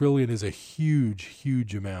 So $1 trillion is a huge,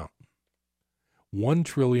 huge amount. 1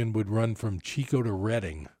 trillion would run from Chico to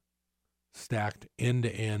Redding, stacked end to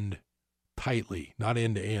end tightly, not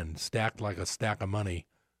end to end, stacked like a stack of money,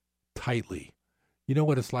 tightly. You know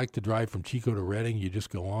what it's like to drive from Chico to Redding? You just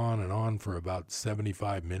go on and on for about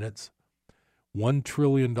 75 minutes. $1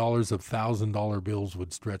 trillion of $1,000 bills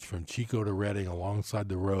would stretch from Chico to Redding alongside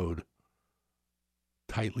the road,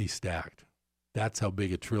 tightly stacked. That's how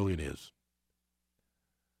big $1 trillion is.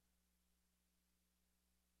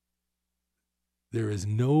 there is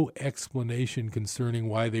no explanation concerning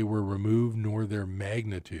why they were removed nor their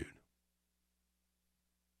magnitude.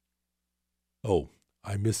 Oh,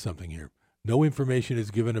 I missed something here. No information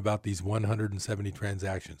is given about these 170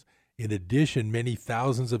 transactions. In addition, many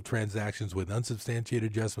thousands of transactions with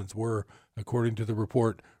unsubstantiated adjustments were, according to the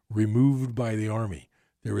report, removed by the Army.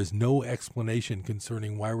 There is no explanation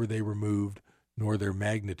concerning why were they removed nor their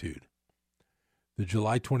magnitude. The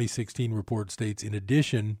July 2016 report states, in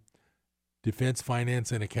addition, Defense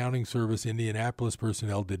Finance and Accounting Service Indianapolis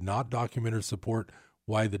personnel did not document or support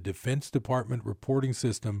why the Defense Department reporting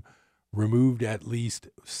system removed at least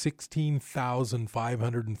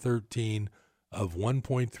 16,513 of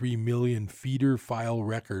 1.3 million feeder file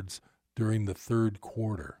records during the third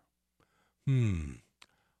quarter. I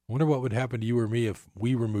wonder what would happen to you or me if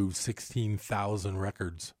we removed 16,000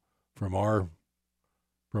 records from our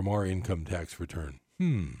income tax return.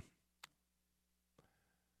 I'm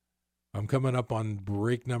coming up on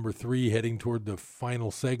break number 3, heading toward the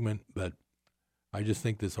final segment, but I just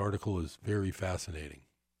think this article is very fascinating.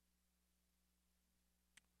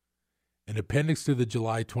 An appendix to the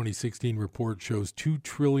July 2016 report shows $2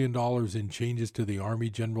 trillion in changes to the Army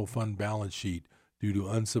General Fund balance sheet due to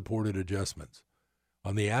unsupported adjustments.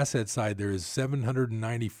 On the asset side, there is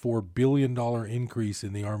 $794 billion increase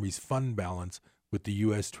in the Army's fund balance with the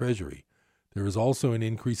U.S. Treasury. There is also an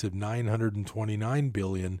increase of $929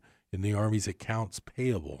 billion in the Army's accounts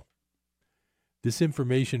payable. This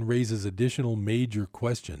information raises additional major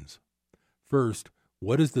questions. First,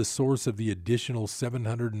 what is the source of the additional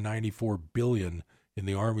 $794 billion in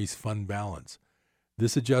the Army's fund balance?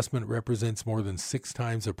 This adjustment represents more than 6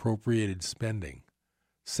 times appropriated spending.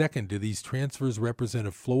 Second, do these transfers represent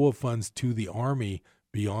a flow of funds to the Army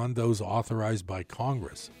beyond those authorized by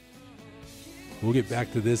Congress? We'll get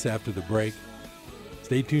back to this after the break.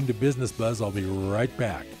 Stay tuned to Business Buzz. I'll be right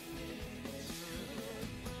back.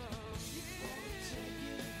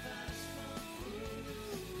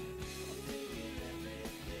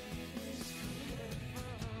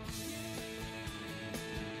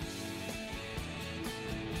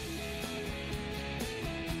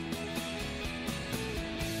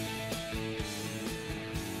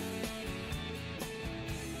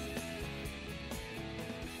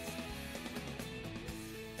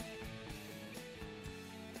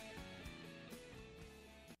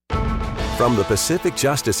 From the Pacific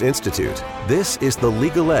Justice Institute, this is The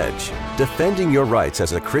Legal Edge, defending your rights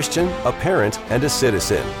as a Christian, a parent, and a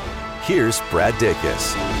citizen. Here's Brad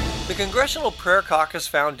Dacus. The Congressional Prayer Caucus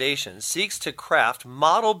Foundation seeks to craft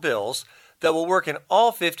model bills that will work in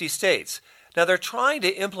all 50 states. Now, they're trying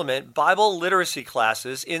to implement Bible literacy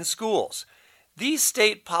classes in schools. These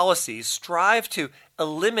state policies strive to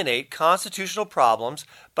eliminate constitutional problems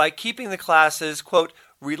by keeping the classes, quote,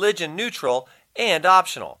 religion neutral and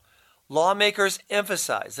optional. Lawmakers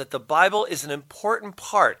emphasize that the Bible is an important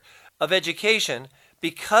part of education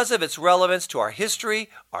because of its relevance to our history,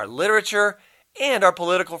 our literature, and our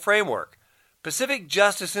political framework. Pacific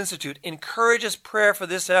Justice Institute encourages prayer for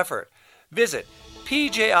this effort. Visit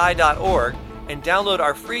pji.org and download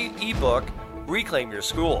our free ebook, Reclaim Your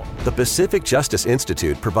School. The Pacific Justice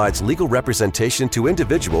Institute provides legal representation to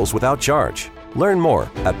individuals without charge. Learn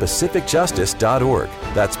more at pacificjustice.org.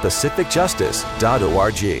 That's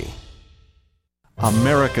pacificjustice.org.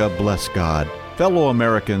 America bless God. Fellow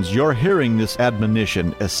Americans, your hearing this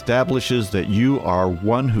admonition establishes that you are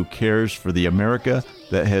one who cares for the America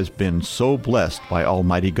that has been so blessed by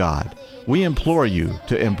Almighty God. We implore you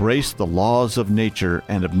to embrace the laws of nature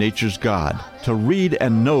and of nature's God, to read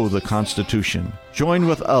and know the Constitution. Join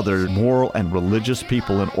with other moral and religious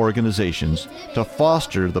people and organizations to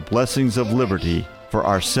foster the blessings of liberty for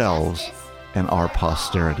ourselves and our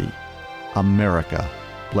posterity. America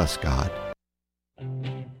bless God.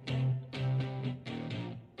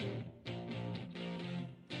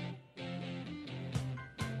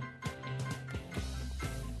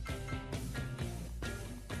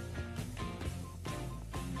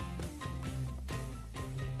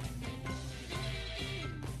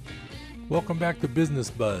 Welcome back to Business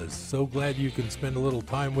Buzz. So glad you can spend a little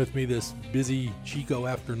time with me this busy Chico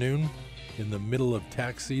afternoon in the middle of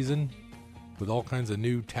tax season with all kinds of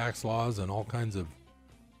new tax laws and all kinds of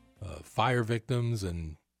fire victims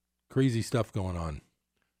and crazy stuff going on.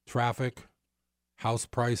 Traffic, house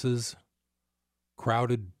prices,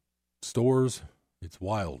 crowded stores. It's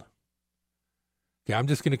wild. Okay, I'm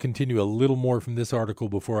just going to continue a little more from this article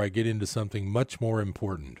before I get into something much more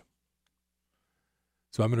important.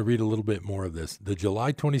 So I'm going to read a little bit more of this. The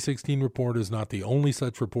July 2016 report is not the only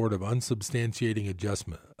such report of unsubstantiated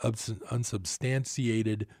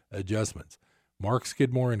adjustments. Mark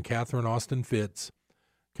Skidmore and Catherine Austin Fitz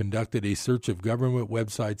conducted a search of government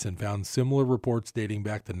websites and found similar reports dating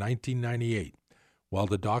back to 1998. While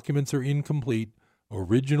the documents are incomplete,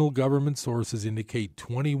 original government sources indicate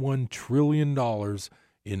 $21 trillion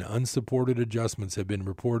in unsupported adjustments have been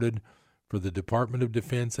reported for the Department of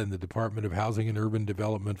Defense and the Department of Housing and Urban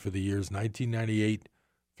Development for the years 1998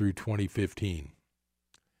 through 2015.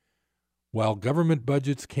 While government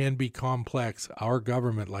budgets can be complex, our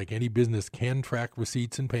government, like any business, can track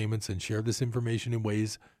receipts and payments and share this information in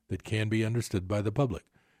ways that can be understood by the public.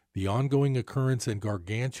 The ongoing occurrence and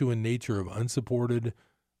gargantuan nature of unsupported,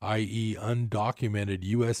 i.e. undocumented,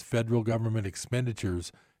 U.S. federal government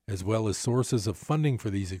expenditures, as well as sources of funding for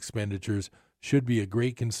these expenditures, should be a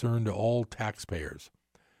great concern to all taxpayers.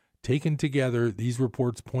 Taken together, these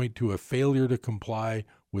reports point to a failure to comply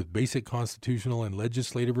with basic constitutional and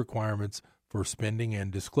legislative requirements for spending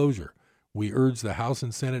and disclosure. We urge the House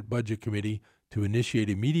and Senate Budget Committee to initiate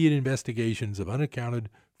immediate investigations of unaccounted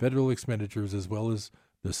federal expenditures as well as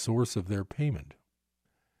the source of their payment.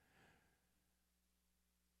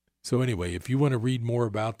 So anyway, if you want to read more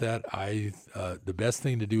about that, the best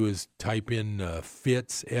thing to do is type in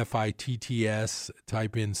FITS, F-I-T-T-S,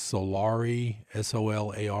 type in Solari,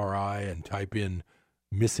 S-O-L-A-R-I, and type in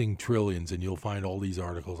Missing Trillions, and you'll find all these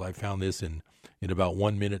articles. I found this in about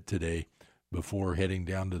 1 minute today before heading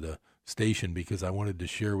down to the station because I wanted to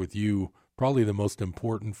share with you probably the most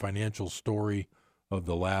important financial story of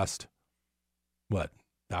the last,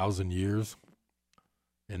 1,000 years?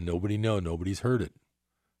 And nobody's heard it.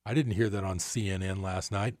 I didn't hear that on CNN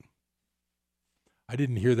last night. I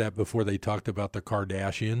didn't hear that before they talked about the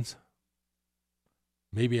Kardashians.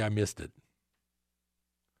 Maybe I missed it.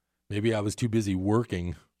 Maybe I was too busy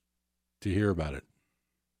working to hear about it.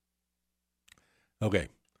 Okay,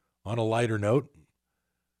 on a lighter note,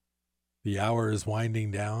 the hour is winding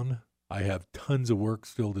down. I have tons of work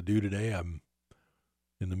still to do today. I'm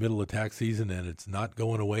in the middle of tax season, and it's not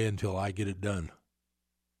going away until I get it done.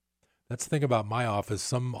 That's the thing about my office.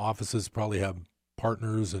 Some offices probably have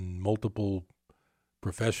partners and multiple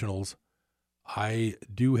professionals. I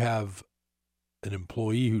do have an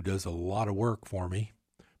employee who does a lot of work for me,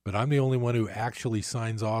 but I'm the only one who actually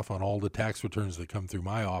signs off on all the tax returns that come through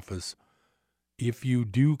my office. If you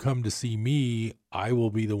do come to see me, I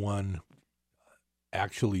will be the one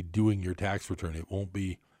actually doing your tax return. It won't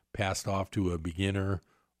be passed off to a beginner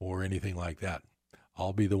or anything like that.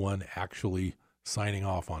 I'll be the one actually signing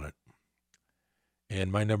off on it. And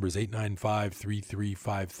my number is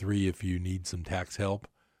 895-3353 if you need some tax help.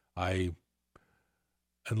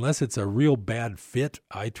 Unless it's a real bad fit,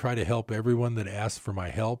 I try to help everyone that asks for my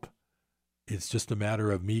help. It's just a matter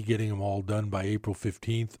of me getting them all done by April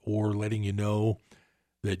 15th or letting you know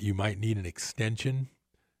that you might need an extension.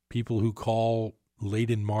 People who call late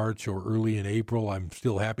in March or early in April, I'm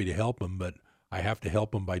still happy to help them, but I have to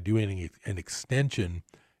help them by doing an extension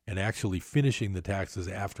and actually finishing the taxes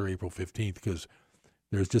after April 15th because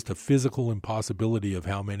there's just a physical impossibility of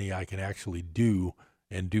how many I can actually do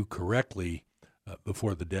and do correctly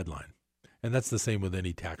before the deadline. And that's the same with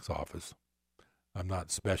any tax office. I'm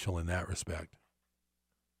not special in that respect.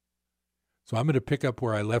 So I'm going to pick up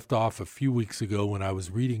where I left off a few weeks ago when I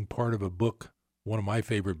was reading part of a book, one of my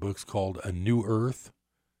favorite books called A New Earth,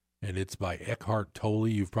 and it's by Eckhart Tolle.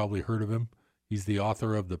 You've probably heard of him. He's the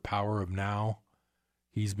author of The Power of Now.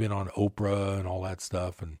 He's been on Oprah and all that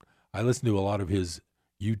stuff, and I listen to a lot of his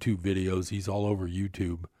YouTube videos. He's all over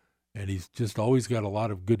YouTube, and he's just always got a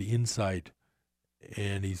lot of good insight,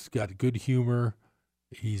 and he's got good humor.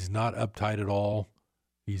 He's not uptight at all.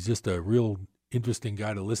 He's just a real interesting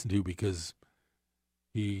guy to listen to because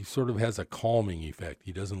he sort of has a calming effect.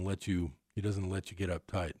 He doesn't let you get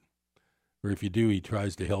uptight, or if you do, he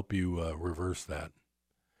tries to help you reverse that.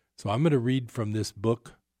 So I'm going to read from this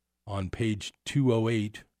book on page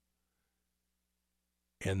 208.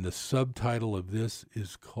 And the subtitle of this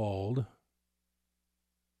is called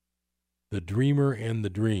The Dreamer and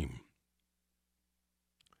the Dream.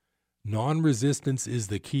 Non-resistance is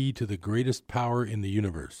the key to the greatest power in the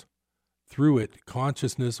universe. Through it,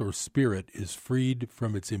 consciousness or spirit is freed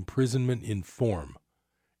from its imprisonment in form.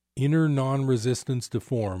 Inner non-resistance to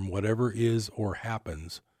form, whatever is or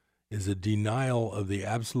happens, is a denial of the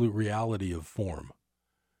absolute reality of form.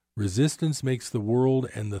 Resistance makes the world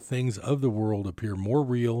and the things of the world appear more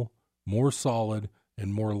real, more solid,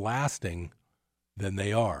 and more lasting than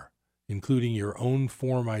they are, including your own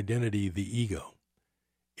form identity, the ego.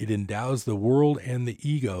 It endows the world and the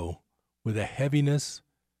ego with a heaviness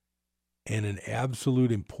and an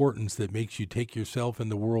absolute importance that makes you take yourself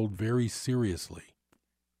and the world very seriously.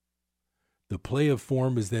 The play of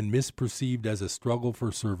form is then misperceived as a struggle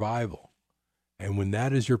for survival. And when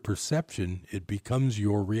that is your perception, it becomes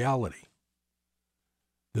your reality.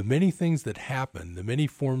 The many things that happen, the many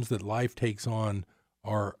forms that life takes on,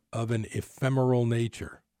 are of an ephemeral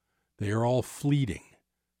nature. They are all fleeting.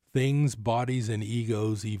 Things, bodies, and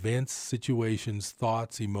egos, events, situations,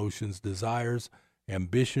 thoughts, emotions, desires,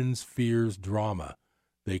 ambitions, fears, drama.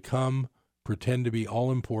 They come, pretend to be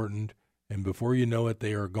all important, and before you know it,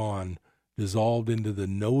 they are gone, dissolved into the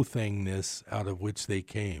no-thingness out of which they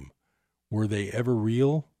came. Were they ever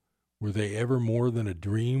real? Were they ever more than a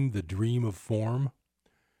dream, the dream of form?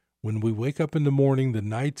 When we wake up in the morning, the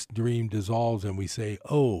night's dream dissolves and we say,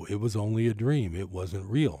 oh, it was only a dream, it wasn't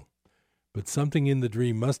real. But something in the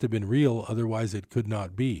dream must have been real, otherwise it could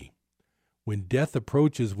not be. When death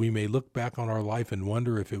approaches, we may look back on our life and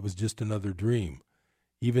wonder if it was just another dream.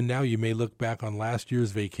 Even now you may look back on last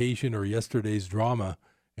year's vacation or yesterday's drama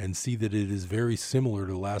and see that it is very similar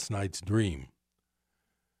to last night's dream.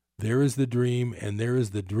 There is the dream, and there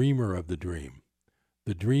is the dreamer of the dream.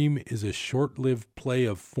 The dream is a short-lived play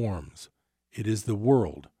of forms. It is the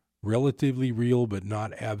world, relatively real but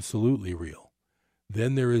not absolutely real.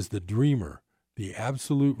 Then there is the dreamer, the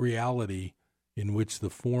absolute reality in which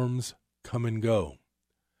the forms come and go.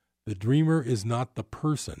 The dreamer is not the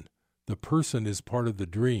person. The person is part of the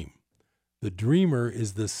dream. The dreamer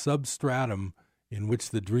is the substratum in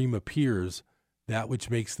which the dream appears, that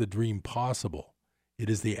which makes the dream possible. It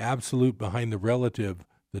is the absolute behind the relative,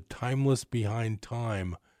 the timeless behind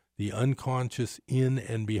time, the unconscious in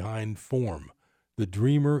and behind form. The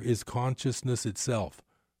dreamer is consciousness itself,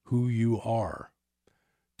 who you are.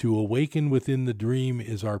 To awaken within the dream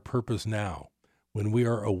is our purpose now. When we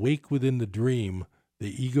are awake within the dream,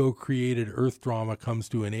 the ego-created earth drama comes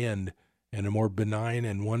to an end, and a more benign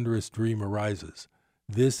and wondrous dream arises.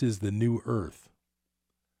 This is the new earth.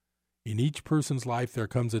 In each person's life, there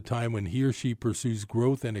comes a time when he or she pursues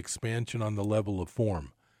growth and expansion on the level of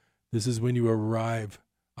form. This is when you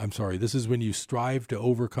strive to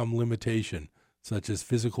overcome limitation, such as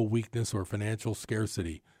physical weakness or financial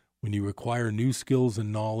scarcity, when you require new skills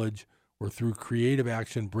and knowledge, or through creative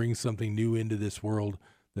action bring something new into this world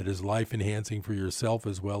that is life-enhancing for yourself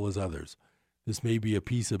as well as others. This may be a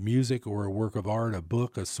piece of music or a work of art, a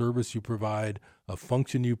book, a service you provide, a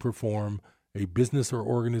function you perform, a business or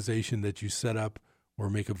organization that you set up or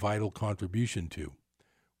make a vital contribution to.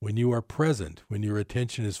 When you are present, when your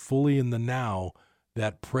attention is fully in the now,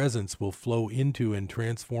 that presence will flow into and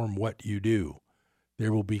transform what you do.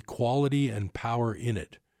 There will be quality and power in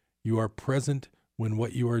it. You are present when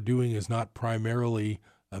what you are doing is not primarily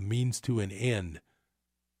a means to an end,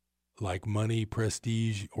 like money,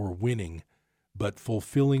 prestige, or winning, but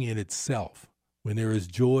fulfilling in itself, when there is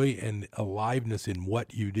joy and aliveness in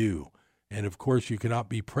what you do. And of course, you cannot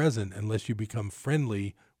be present unless you become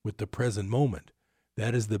friendly with the present moment.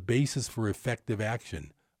 That is the basis for effective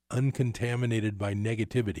action, uncontaminated by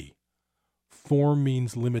negativity. Form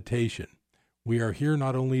means limitation. We are here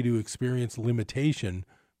not only to experience limitation,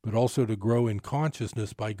 but also to grow in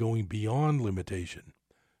consciousness by going beyond limitation.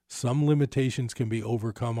 Some limitations can be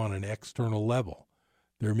overcome on an external level.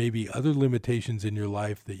 There may be other limitations in your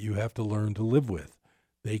life that you have to learn to live with.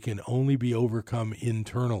 They can only be overcome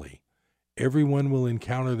internally. Everyone will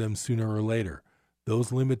encounter them sooner or later.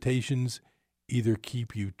 Those limitations either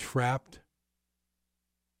keep you trapped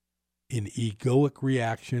in egoic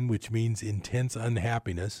reaction, which means intense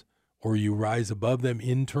unhappiness, or you rise above them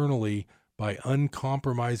internally by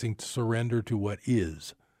uncompromising surrender to what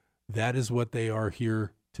is. That is what they are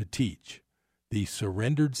here to teach. The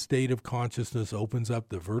surrendered state of consciousness opens up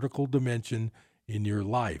the vertical dimension in your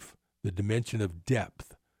life, the dimension of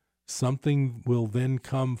depth. Something will then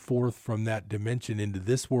come forth from that dimension into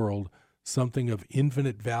this world, something of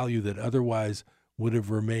infinite value that otherwise would have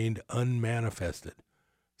remained unmanifested.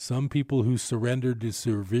 Some people who surrender to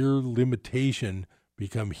severe limitation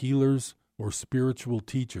become healers or spiritual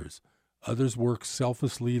teachers. Others work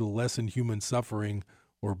selflessly to lessen human suffering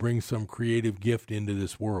or bring some creative gift into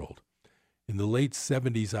this world. In the late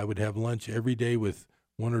 70s, I would have lunch every day with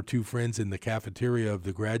one or two friends in the cafeteria of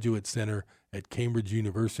the Graduate Center at Cambridge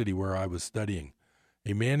University where I was studying.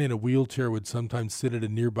 A man in a wheelchair would sometimes sit at a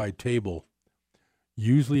nearby table,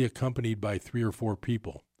 usually accompanied by 3 or 4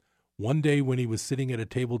 people. One day when he was sitting at a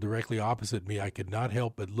table directly opposite me, I could not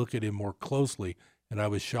help but look at him more closely, and I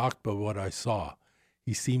was shocked by what I saw.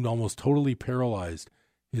 He seemed almost totally paralyzed.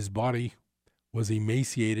 His body was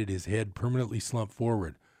emaciated, his head permanently slumped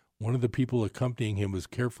forward. One of the people accompanying him was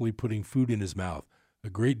carefully putting food in his mouth, a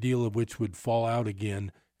great deal of which would fall out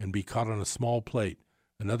again and be caught on a small plate.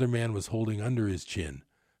 Another man was holding under his chin.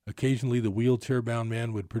 Occasionally the wheelchair-bound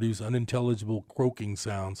man would produce unintelligible croaking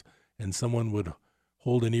sounds, and someone would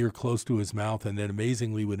hold an ear close to his mouth, and then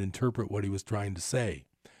amazingly would interpret what he was trying to say.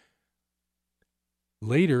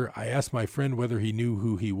 Later, I asked my friend whether he knew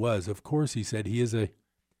who he was. Of course, he said he is a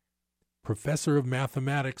professor of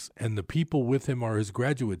mathematics, and the people with him are his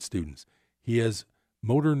graduate students. He has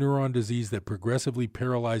motor neuron disease that progressively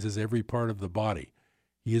paralyzes every part of the body.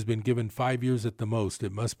 He has been given 5 years at the most.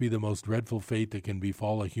 It must be the most dreadful fate that can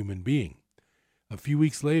befall a human being. A few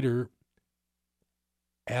weeks later,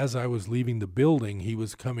 as I was leaving the building, he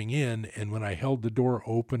was coming in, and when I held the door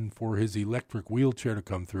open for his electric wheelchair to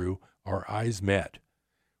come through, our eyes met.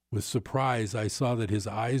 With surprise, I saw that his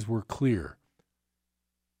eyes were clear.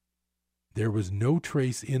 There was no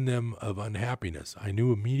trace in them of unhappiness. I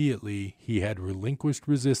knew immediately he had relinquished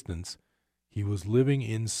resistance. He was living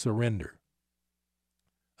in surrender.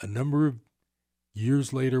 A number of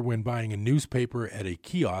years later, when buying a newspaper at a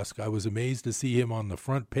kiosk, I was amazed to see him on the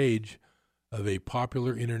front page of a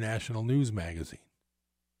popular international news magazine.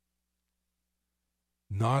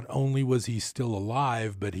 Not only was he still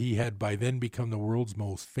alive, but he had by then become the world's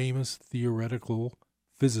most famous theoretical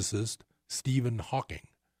physicist, Stephen Hawking.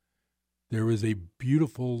 There was a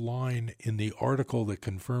beautiful line in the article that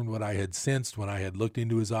confirmed what I had sensed when I had looked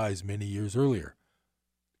into his eyes many years earlier.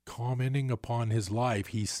 Commenting upon his life,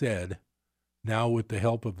 he said, now with the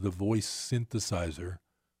help of the voice synthesizer,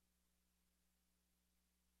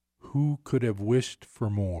 "Who could have wished for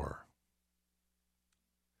more?"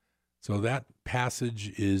 So that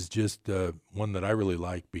passage is just one that I really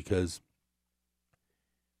like, because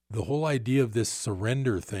the whole idea of this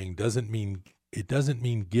surrender thing doesn't mean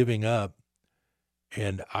giving up.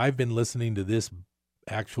 And I've been listening to this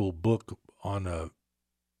actual book on a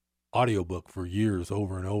audiobook for years,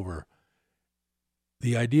 over and over.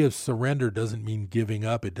 The idea of surrender doesn't mean giving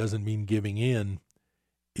up. It doesn't mean giving in.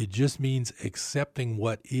 It just means accepting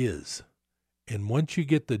what is. And once you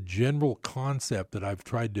get the general concept that I've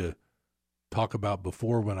tried to talk about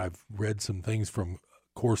before when I've read some things from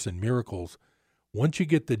Course in Miracles, once you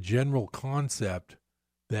get the general concept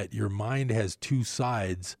that your mind has two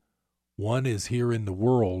sides, one is here in the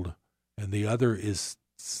world and the other is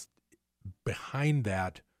behind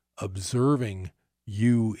that, observing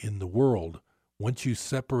you in the world. Once you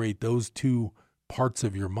separate those two parts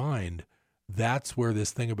of your mind, that's where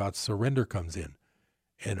this thing about surrender comes in.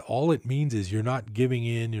 And all it means is you're not giving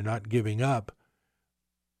in, you're not giving up.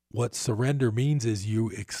 What surrender means is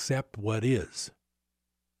you accept what is,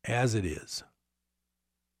 as it is.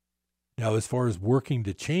 Now, as far as working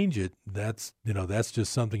to change it, that's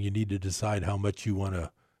just something you need to decide how much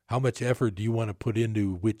effort do you want to put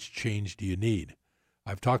into which change do you need.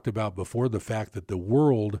 I've talked about before the fact that the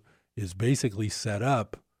world is basically set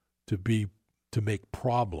up to make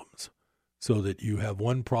problems, so that you have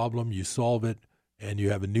one problem, you solve it, and you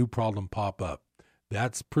have a new problem pop up.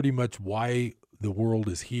 That's pretty much why the world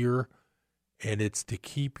is here, and it's to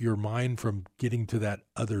keep your mind from getting to that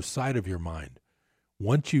other side of your mind.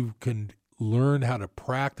 Once you can learn how to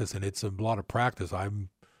practice, and it's a lot of practice. I'm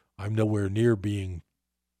nowhere near being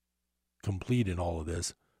complete in all of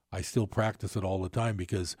this. I still practice it all the time,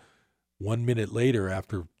 because 1 minute later,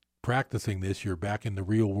 after practicing this, you're back in the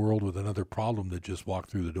real world with another problem that just walked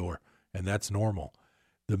through the door, and that's normal.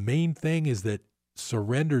 The main thing is that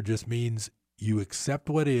surrender just means you accept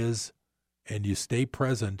what is and you stay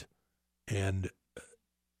present, and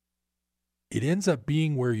it ends up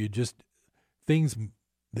being where you just, things,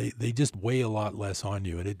 they just weigh a lot less on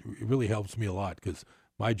you, and it really helps me a lot, because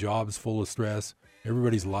my job's full of stress,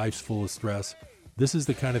 everybody's life's full of stress. This is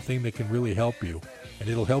the kind of thing that can really help you, and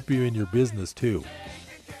it'll help you in your business too.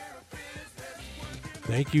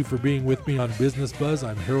 Thank you for being with me on Business Buzz.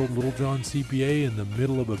 I'm Harold Littlejohn, CPA, in the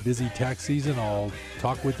middle of a busy tax season. I'll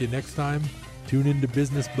talk with you next time. Tune into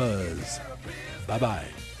Business Buzz. Bye-bye.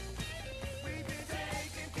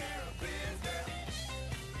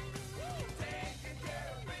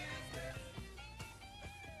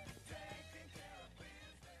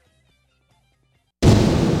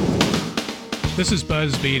 This is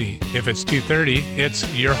Buzz Beatty. If it's 2:30,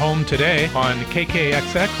 it's Your Home Today on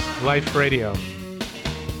KKXX Life Radio.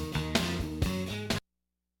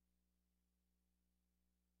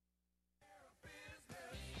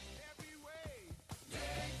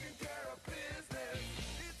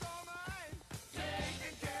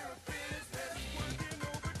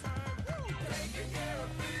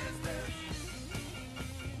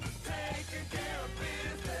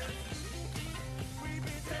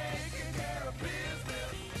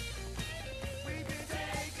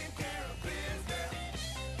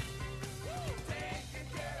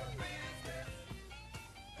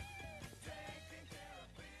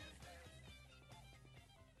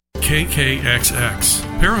 KKXX,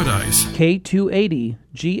 Paradise.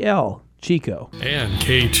 K280GL, Chico. And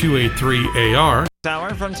K283AR.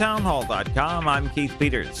 Hour from townhall.com, I'm Keith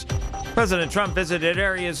Peters. President Trump visited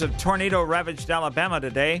areas of tornado-ravaged Alabama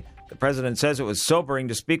today. The president says it was sobering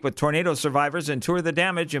to speak with tornado survivors and tour the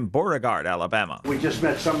damage in Beauregard, Alabama. We just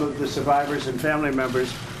met some of the survivors and family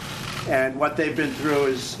members, and what they've been through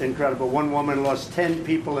is incredible. One woman lost 10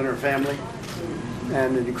 people in her family,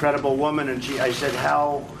 and an incredible woman, and I said,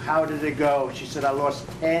 how did it go? She said, I lost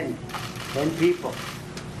 10 people.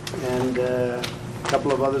 And a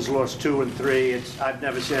couple of others lost 2 and 3. I've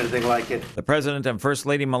never seen anything like it. The president and First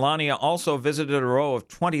Lady Melania also visited a row of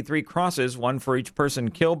 23 crosses, one for each person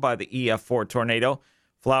killed by the EF4 tornado.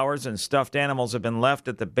 Flowers and stuffed animals have been left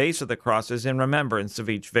at the base of the crosses in remembrance of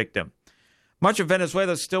each victim. Much of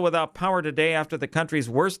Venezuela is still without power today after the country's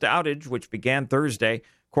worst outage, which began Thursday.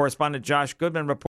 Correspondent Josh Goodman reports.